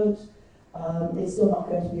Hispanic vote, it's still not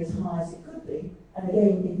going to be as high as it could be. And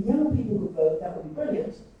again, if young people could vote, that would be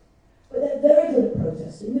brilliant. But they're very good at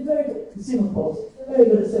protesting, they're very good at consumer politics, they're very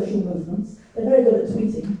good at social movements, they're very good at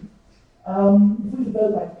tweeting. If we could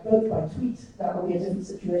vote by tweet, that would be a different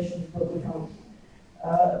situation, but we can't.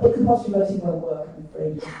 But compulsory voting won't work, I'm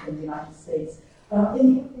afraid, in the United States.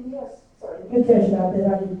 In the US, in UK, they've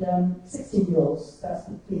added 16-year-olds. That's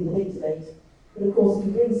been the big debate. But of course, if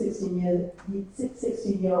you bring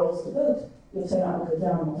 16-year-olds to vote, your turnout will go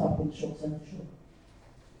down, not up in the short term, for sure.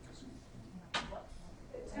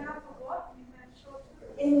 Turnout for what? You meant short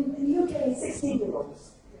term? In the UK, 16-year-olds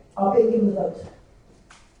are being given the vote.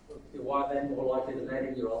 Why are they more likely than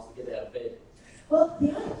 18-year-olds to get out of bed? Well,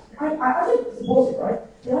 I don't support it, right?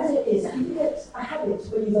 The idea is you get a habit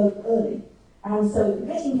when you vote early. And so you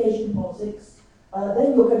get engaged in politics,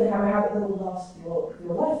 then you're going to have a habit that will last your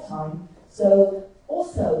lifetime. So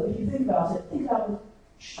also, if you think about it, think about the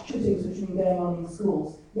shootings which have been going on in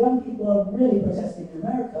schools. Young people are really protesting in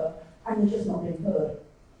America, and they're just not being heard.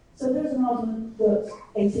 So there's an argument that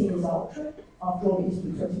 18 is arbitrary. After all, it used to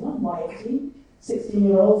be 21. Why 18?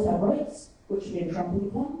 16-year-olds have rights, which are being trampled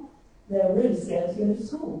upon. They're really scared to go to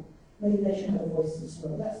school. Maybe they should have a voice as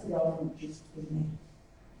well. That's the argument which is being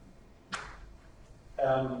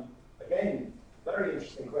made. Again, very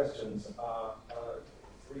interesting questions.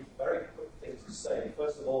 Three very quick things to say.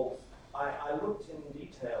 First of all, I looked in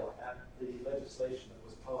detail at the legislation that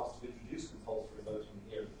was passed to introduce compulsory voting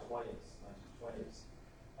here in the 1920s.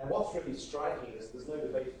 And what's really striking is there's no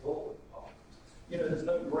debate at all in Parliament. You know, there's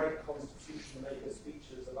no great constitution maker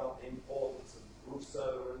speeches about the importance of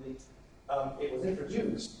Rousseau, and it was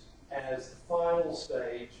introduced as the final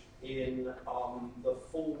stage in the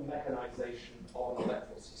full mechanization of an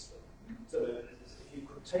electoral system. So if you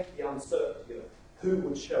could take the uncertainty of who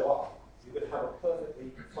would show up, you could have a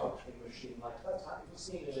perfectly functioning machine like that. It was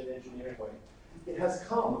seen in an engineering way. It has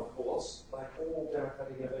come, of course, like all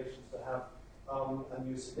democratic innovations, to have a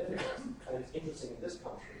new significance. And it's interesting in this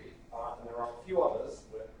country, and there are a few others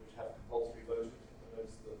which have compulsory voting.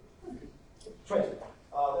 There's the 20. There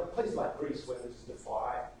are places like Greece where this is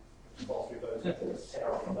defied compulsory voting. It's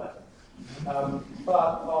terrible that.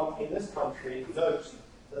 But in this country, note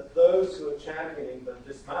that those who are championing the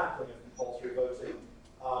dismantling of compulsory voting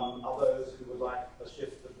are those who would like a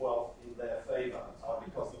shift of wealth in their favour,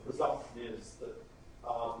 because the presumption is that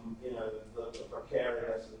the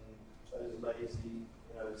precarious and those lazy,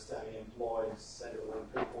 semi-employed, centre-wing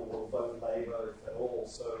people will vote Labour if at all.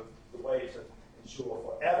 So the way to ensure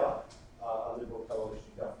forever a Liberal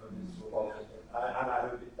coalition government is to abolish it, and I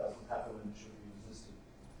hope it doesn't happen and should be resisted.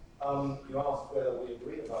 You asked whether we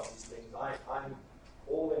agree about these things. I'm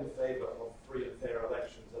all in favour of free and fair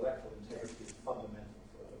elections. Electoral integrity is fundamental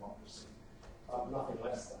for a democracy. Nothing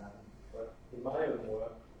less than. But in my own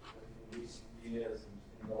work, in recent years, and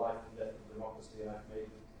in the life and death of democracy, I've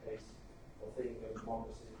made the case for thinking of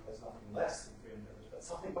democracy as nothing less than free and fair, but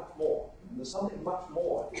something much more. And there's something much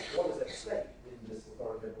more. What is at stake in this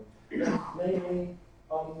authoritarian? Namely,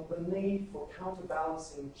 the need for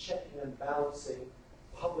counterbalancing, checking and balancing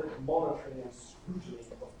public monitoring and scrutiny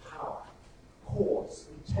of power, courts,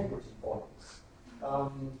 integrity bodies,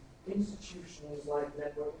 institutions like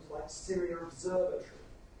networks like Syria Observatory.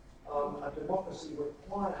 A democracy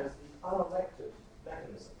requires the unelected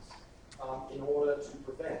mechanisms in order to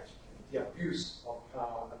prevent the abuse of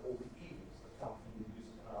power and all the evils that come from the abuse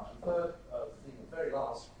of power. And third thing, the very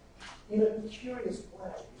last, in a curious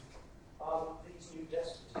way, these new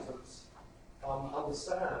despotisms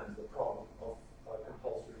understand the problem of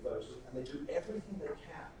compulsory voting, and they do everything they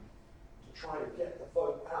can to try to get the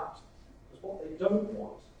vote out. Because what they don't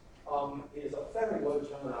want is a very low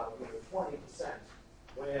turnout, 20%,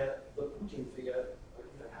 where the Putin figure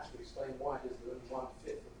has to explain why it is that only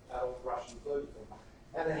 1/5 of adult Russians voted for him.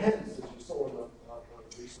 And hence, as you saw in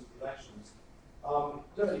the recent elections,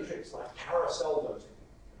 dirty tricks like carousel voting,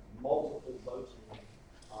 multiple voting,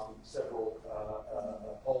 several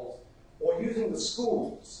polls, or using the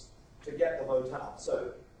schools to get the vote out.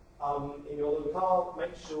 So in your locale,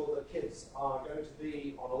 make sure that kids are going to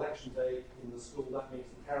be on election day in the school. That means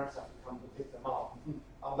the parents have to come to pick them up.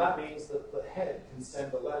 That means that the head can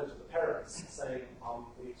send a letter to the parents saying,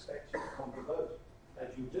 we expect you to come to vote. And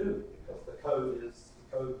you do, because the code is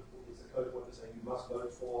a code word saying you must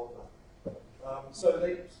vote for them. So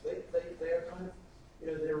they are kind of,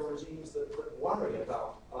 there are regimes that worry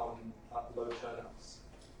about low turnouts.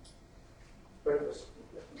 Very good.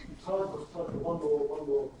 Time for one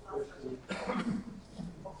more question.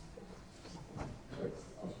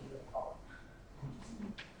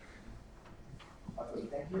 Okay,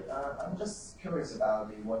 thank you. I'm just curious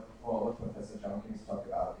about what Professor John Keane talked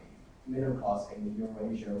about, the middle class in the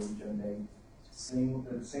Eurasia region. They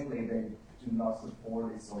simply they do not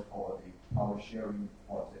support the so-called power sharing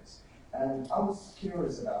politics. And I was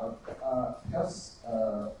curious about because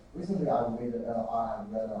recently I have read an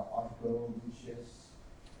article which is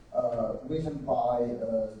written by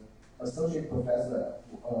associate professor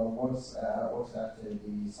works at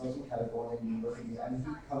the Southern California University, and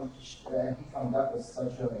he conducted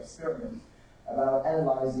such an experiment about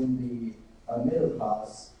analyzing the middle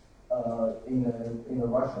class in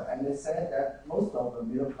Russia, and they said that most of the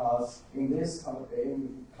middle class in this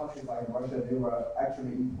countries like Russia, they were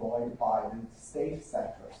actually employed by the state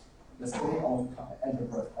sectors, the state-owned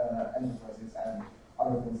enterprises and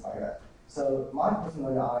other things like that. So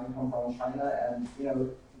personally, I come from China, and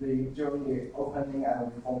during the opening and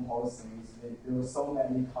reform policies, there were so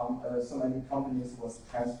many companies was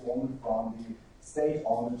transformed from the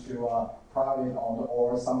state-owned to private-owned,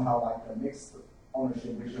 or somehow like a mixed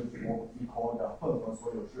ownership, which is what we call the 混合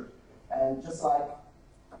所有制. And just like,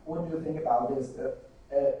 what do you think about this?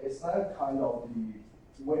 Is that kind of the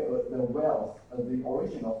wealth, the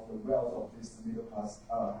origin of the wealth of this middle class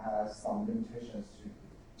has some limitations to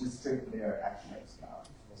restrict their actions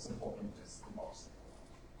supporting this democracy?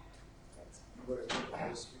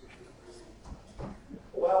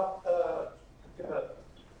 Well, Pippa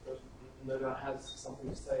no doubt has something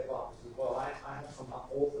to say about this as well. I have some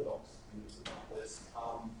orthodox views about this.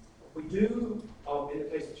 We do, in the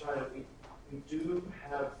case of China, we do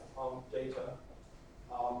have data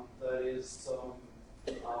that is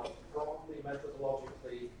probably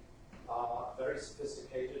methodologically very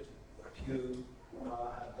sophisticated. Pew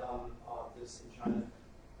have done this in China,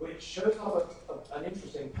 which shows up an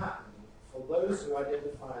interesting pattern. For those who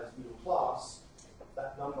identify as middle class,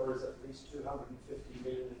 that number is at least 250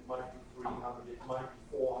 million, it might be 300, it might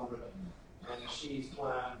be 400, and Xi's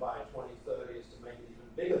plan by 2030 is to make it even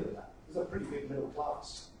bigger than that. It's a pretty big middle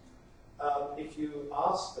class. If you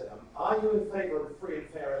ask them, are you in favor of free and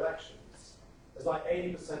fair elections? There's like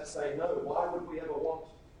 80% say no. Why would we ever want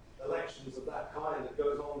elections of that kind that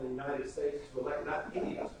goes on in the United States to elect that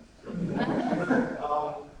idiot?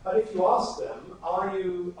 But if you ask them,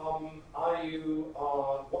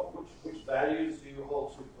 which values do you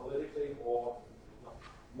hold to politically, or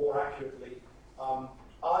more accurately, are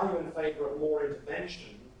you in favor of more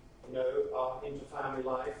intervention, into family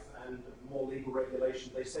life and more legal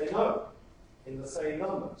regulation? They say no, in the same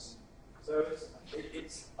numbers. So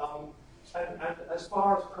it's and as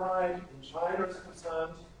far as crime in China is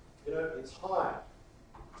concerned, it's high.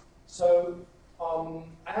 So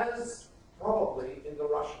as probably in the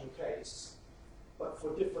Russian case, but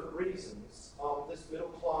for different reasons, this middle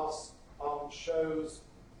class shows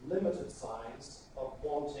limited signs of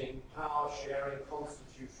wanting power-sharing,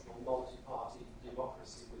 constitutional, multi-party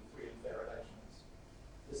democracy with free and fair elections.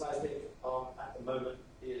 This, I think, at the moment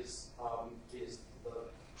is the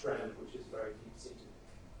trend, which is very deep-seated.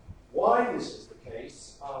 Why this is the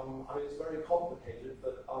case, it's very complicated,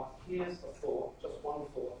 but here's a thought, just one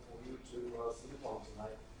thought for you to sleep on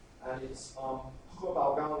tonight, and it's He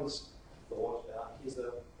Baogang's thought. He's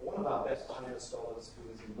one of our best China scholars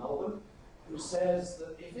who is in Melbourne, who says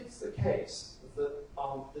that if it's the case that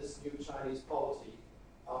this new Chinese polity,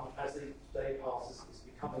 as the day passes, is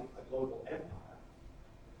becoming a global empire,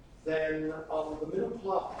 then the middle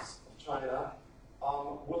class of China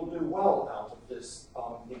will do well out of this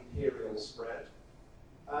imperial spread.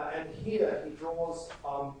 And here he draws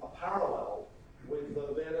a parallel with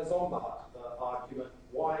the Werner Sombart argument,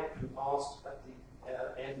 who asked at the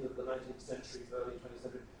end of the 19th century, early 20th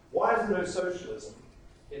century, why is there no socialism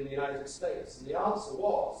in the United States? And the answer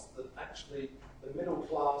was that actually the middle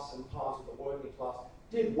class and part of the working class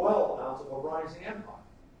did well out of a rising empire.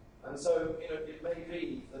 And so, it may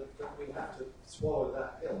be that we have to swallow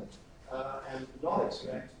that pill and not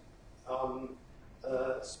expect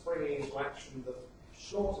springing into action the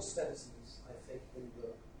shortest sentences, I think, in the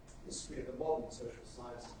history of the modern social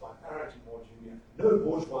sciences by Barrington Moore Jr. No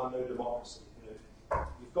bourgeois, no democracy.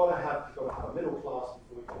 You've got to have a middle class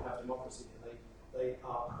before you can have democracy, and they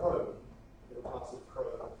are prone, middle class is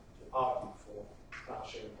prone to argue for power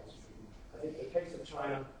sharing constitution. I think the case of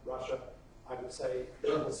China, Russia, I would say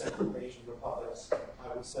the Central Asian republics,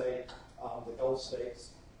 I would say the Gulf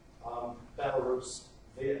states, Belarus,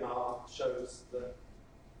 Vietnam shows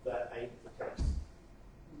that ain't the case.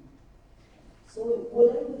 So we'll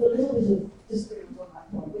end with a little bit of disagreement on that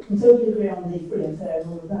point. We can totally agree on the free and fair and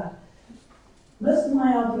all of that. Most of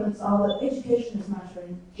my arguments are that education is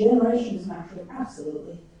mattering, generation is mattering,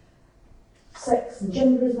 absolutely. Sex and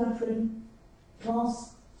gender is mattering,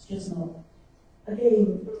 class is just not.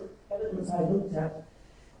 Again, evidence I looked at,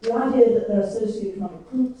 the idea that there are socioeconomic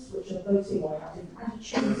groups which are voting or have different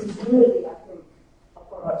attitudes is really, I think, a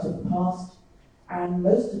product of the past. And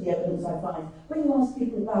most of the evidence I find, when you ask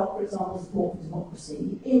people about, for example, support for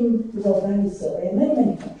democracy, in the World Values Survey, in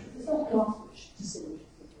many countries, it's not class which distinguishes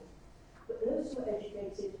people. But those who are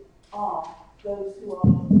educated are those who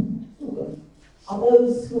are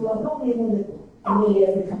those who are probably more liberal in nearly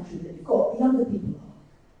every country that you've got. The younger people are.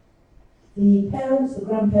 The parents, the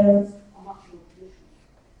grandparents are much more traditional.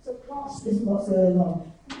 So class isn't what's going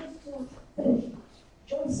on. Just to finish,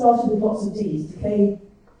 John started with lots of Ds, decay,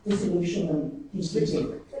 dissolution, and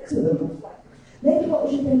destruction. Maybe what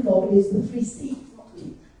we should think of is the 3 Cs, not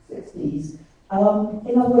the 6 Ds. In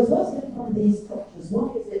other words, let's get one of these structures.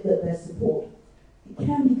 Why is it that there's support. It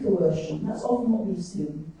can be coercion. That's often what we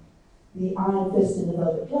assume. The iron fist in the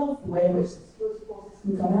velvet glove, the way in which the security forces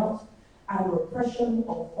can come out, and repression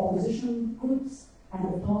of opposition groups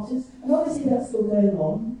and of parties. And obviously that's still going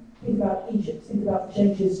on. Think about Egypt, think about the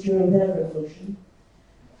changes during their revolution,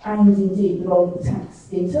 and indeed the role of the tanks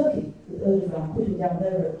in Turkey, with Erdogan putting down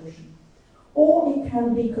their revolution. Or it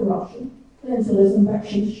can be corruption, clientelism,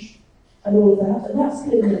 backsheesh, and all of that, and that's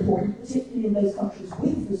clearly important, particularly in those countries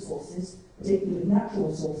with resources, particularly with natural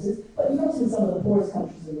resources, but not in some of the poorest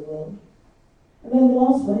countries in the world. And then the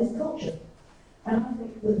last one is culture. And I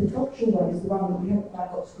think that the cultural one is the one that we haven't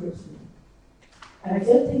quite got to grips with. And I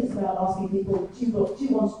don't think it's about asking people, do you want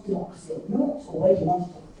democracy or not, or where do you want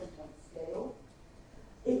it on a different scale.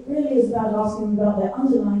 It really is about asking them about their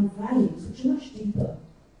underlying values, which are much deeper.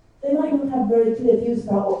 They might not have very clear views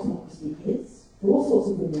about what democracy is, for all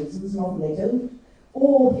sorts of good reasons, and often they don't,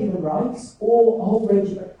 or human rights, or a whole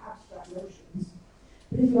range of abstract notions.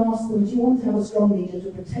 But if you ask them, do you want to have a strong leader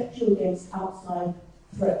to protect you against outside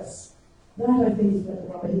threats? That, I think, is where the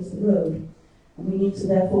rubber hits the road. And we need to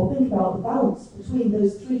therefore think about the balance between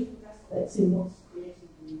those three aspects in what's creating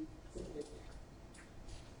the situation.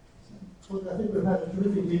 Well, I think we've had a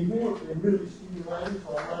terrific evening. It's been really stimulating, so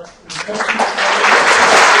I'd like to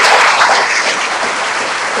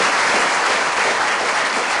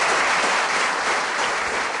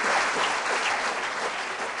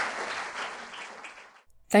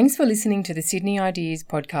Thanks for listening to the Sydney Ideas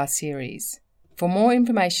podcast series. For more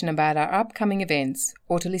information about our upcoming events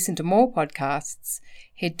or to listen to more podcasts,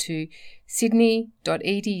 head to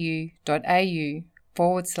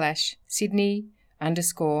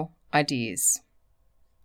sydney.edu.au/Sydney_ideas.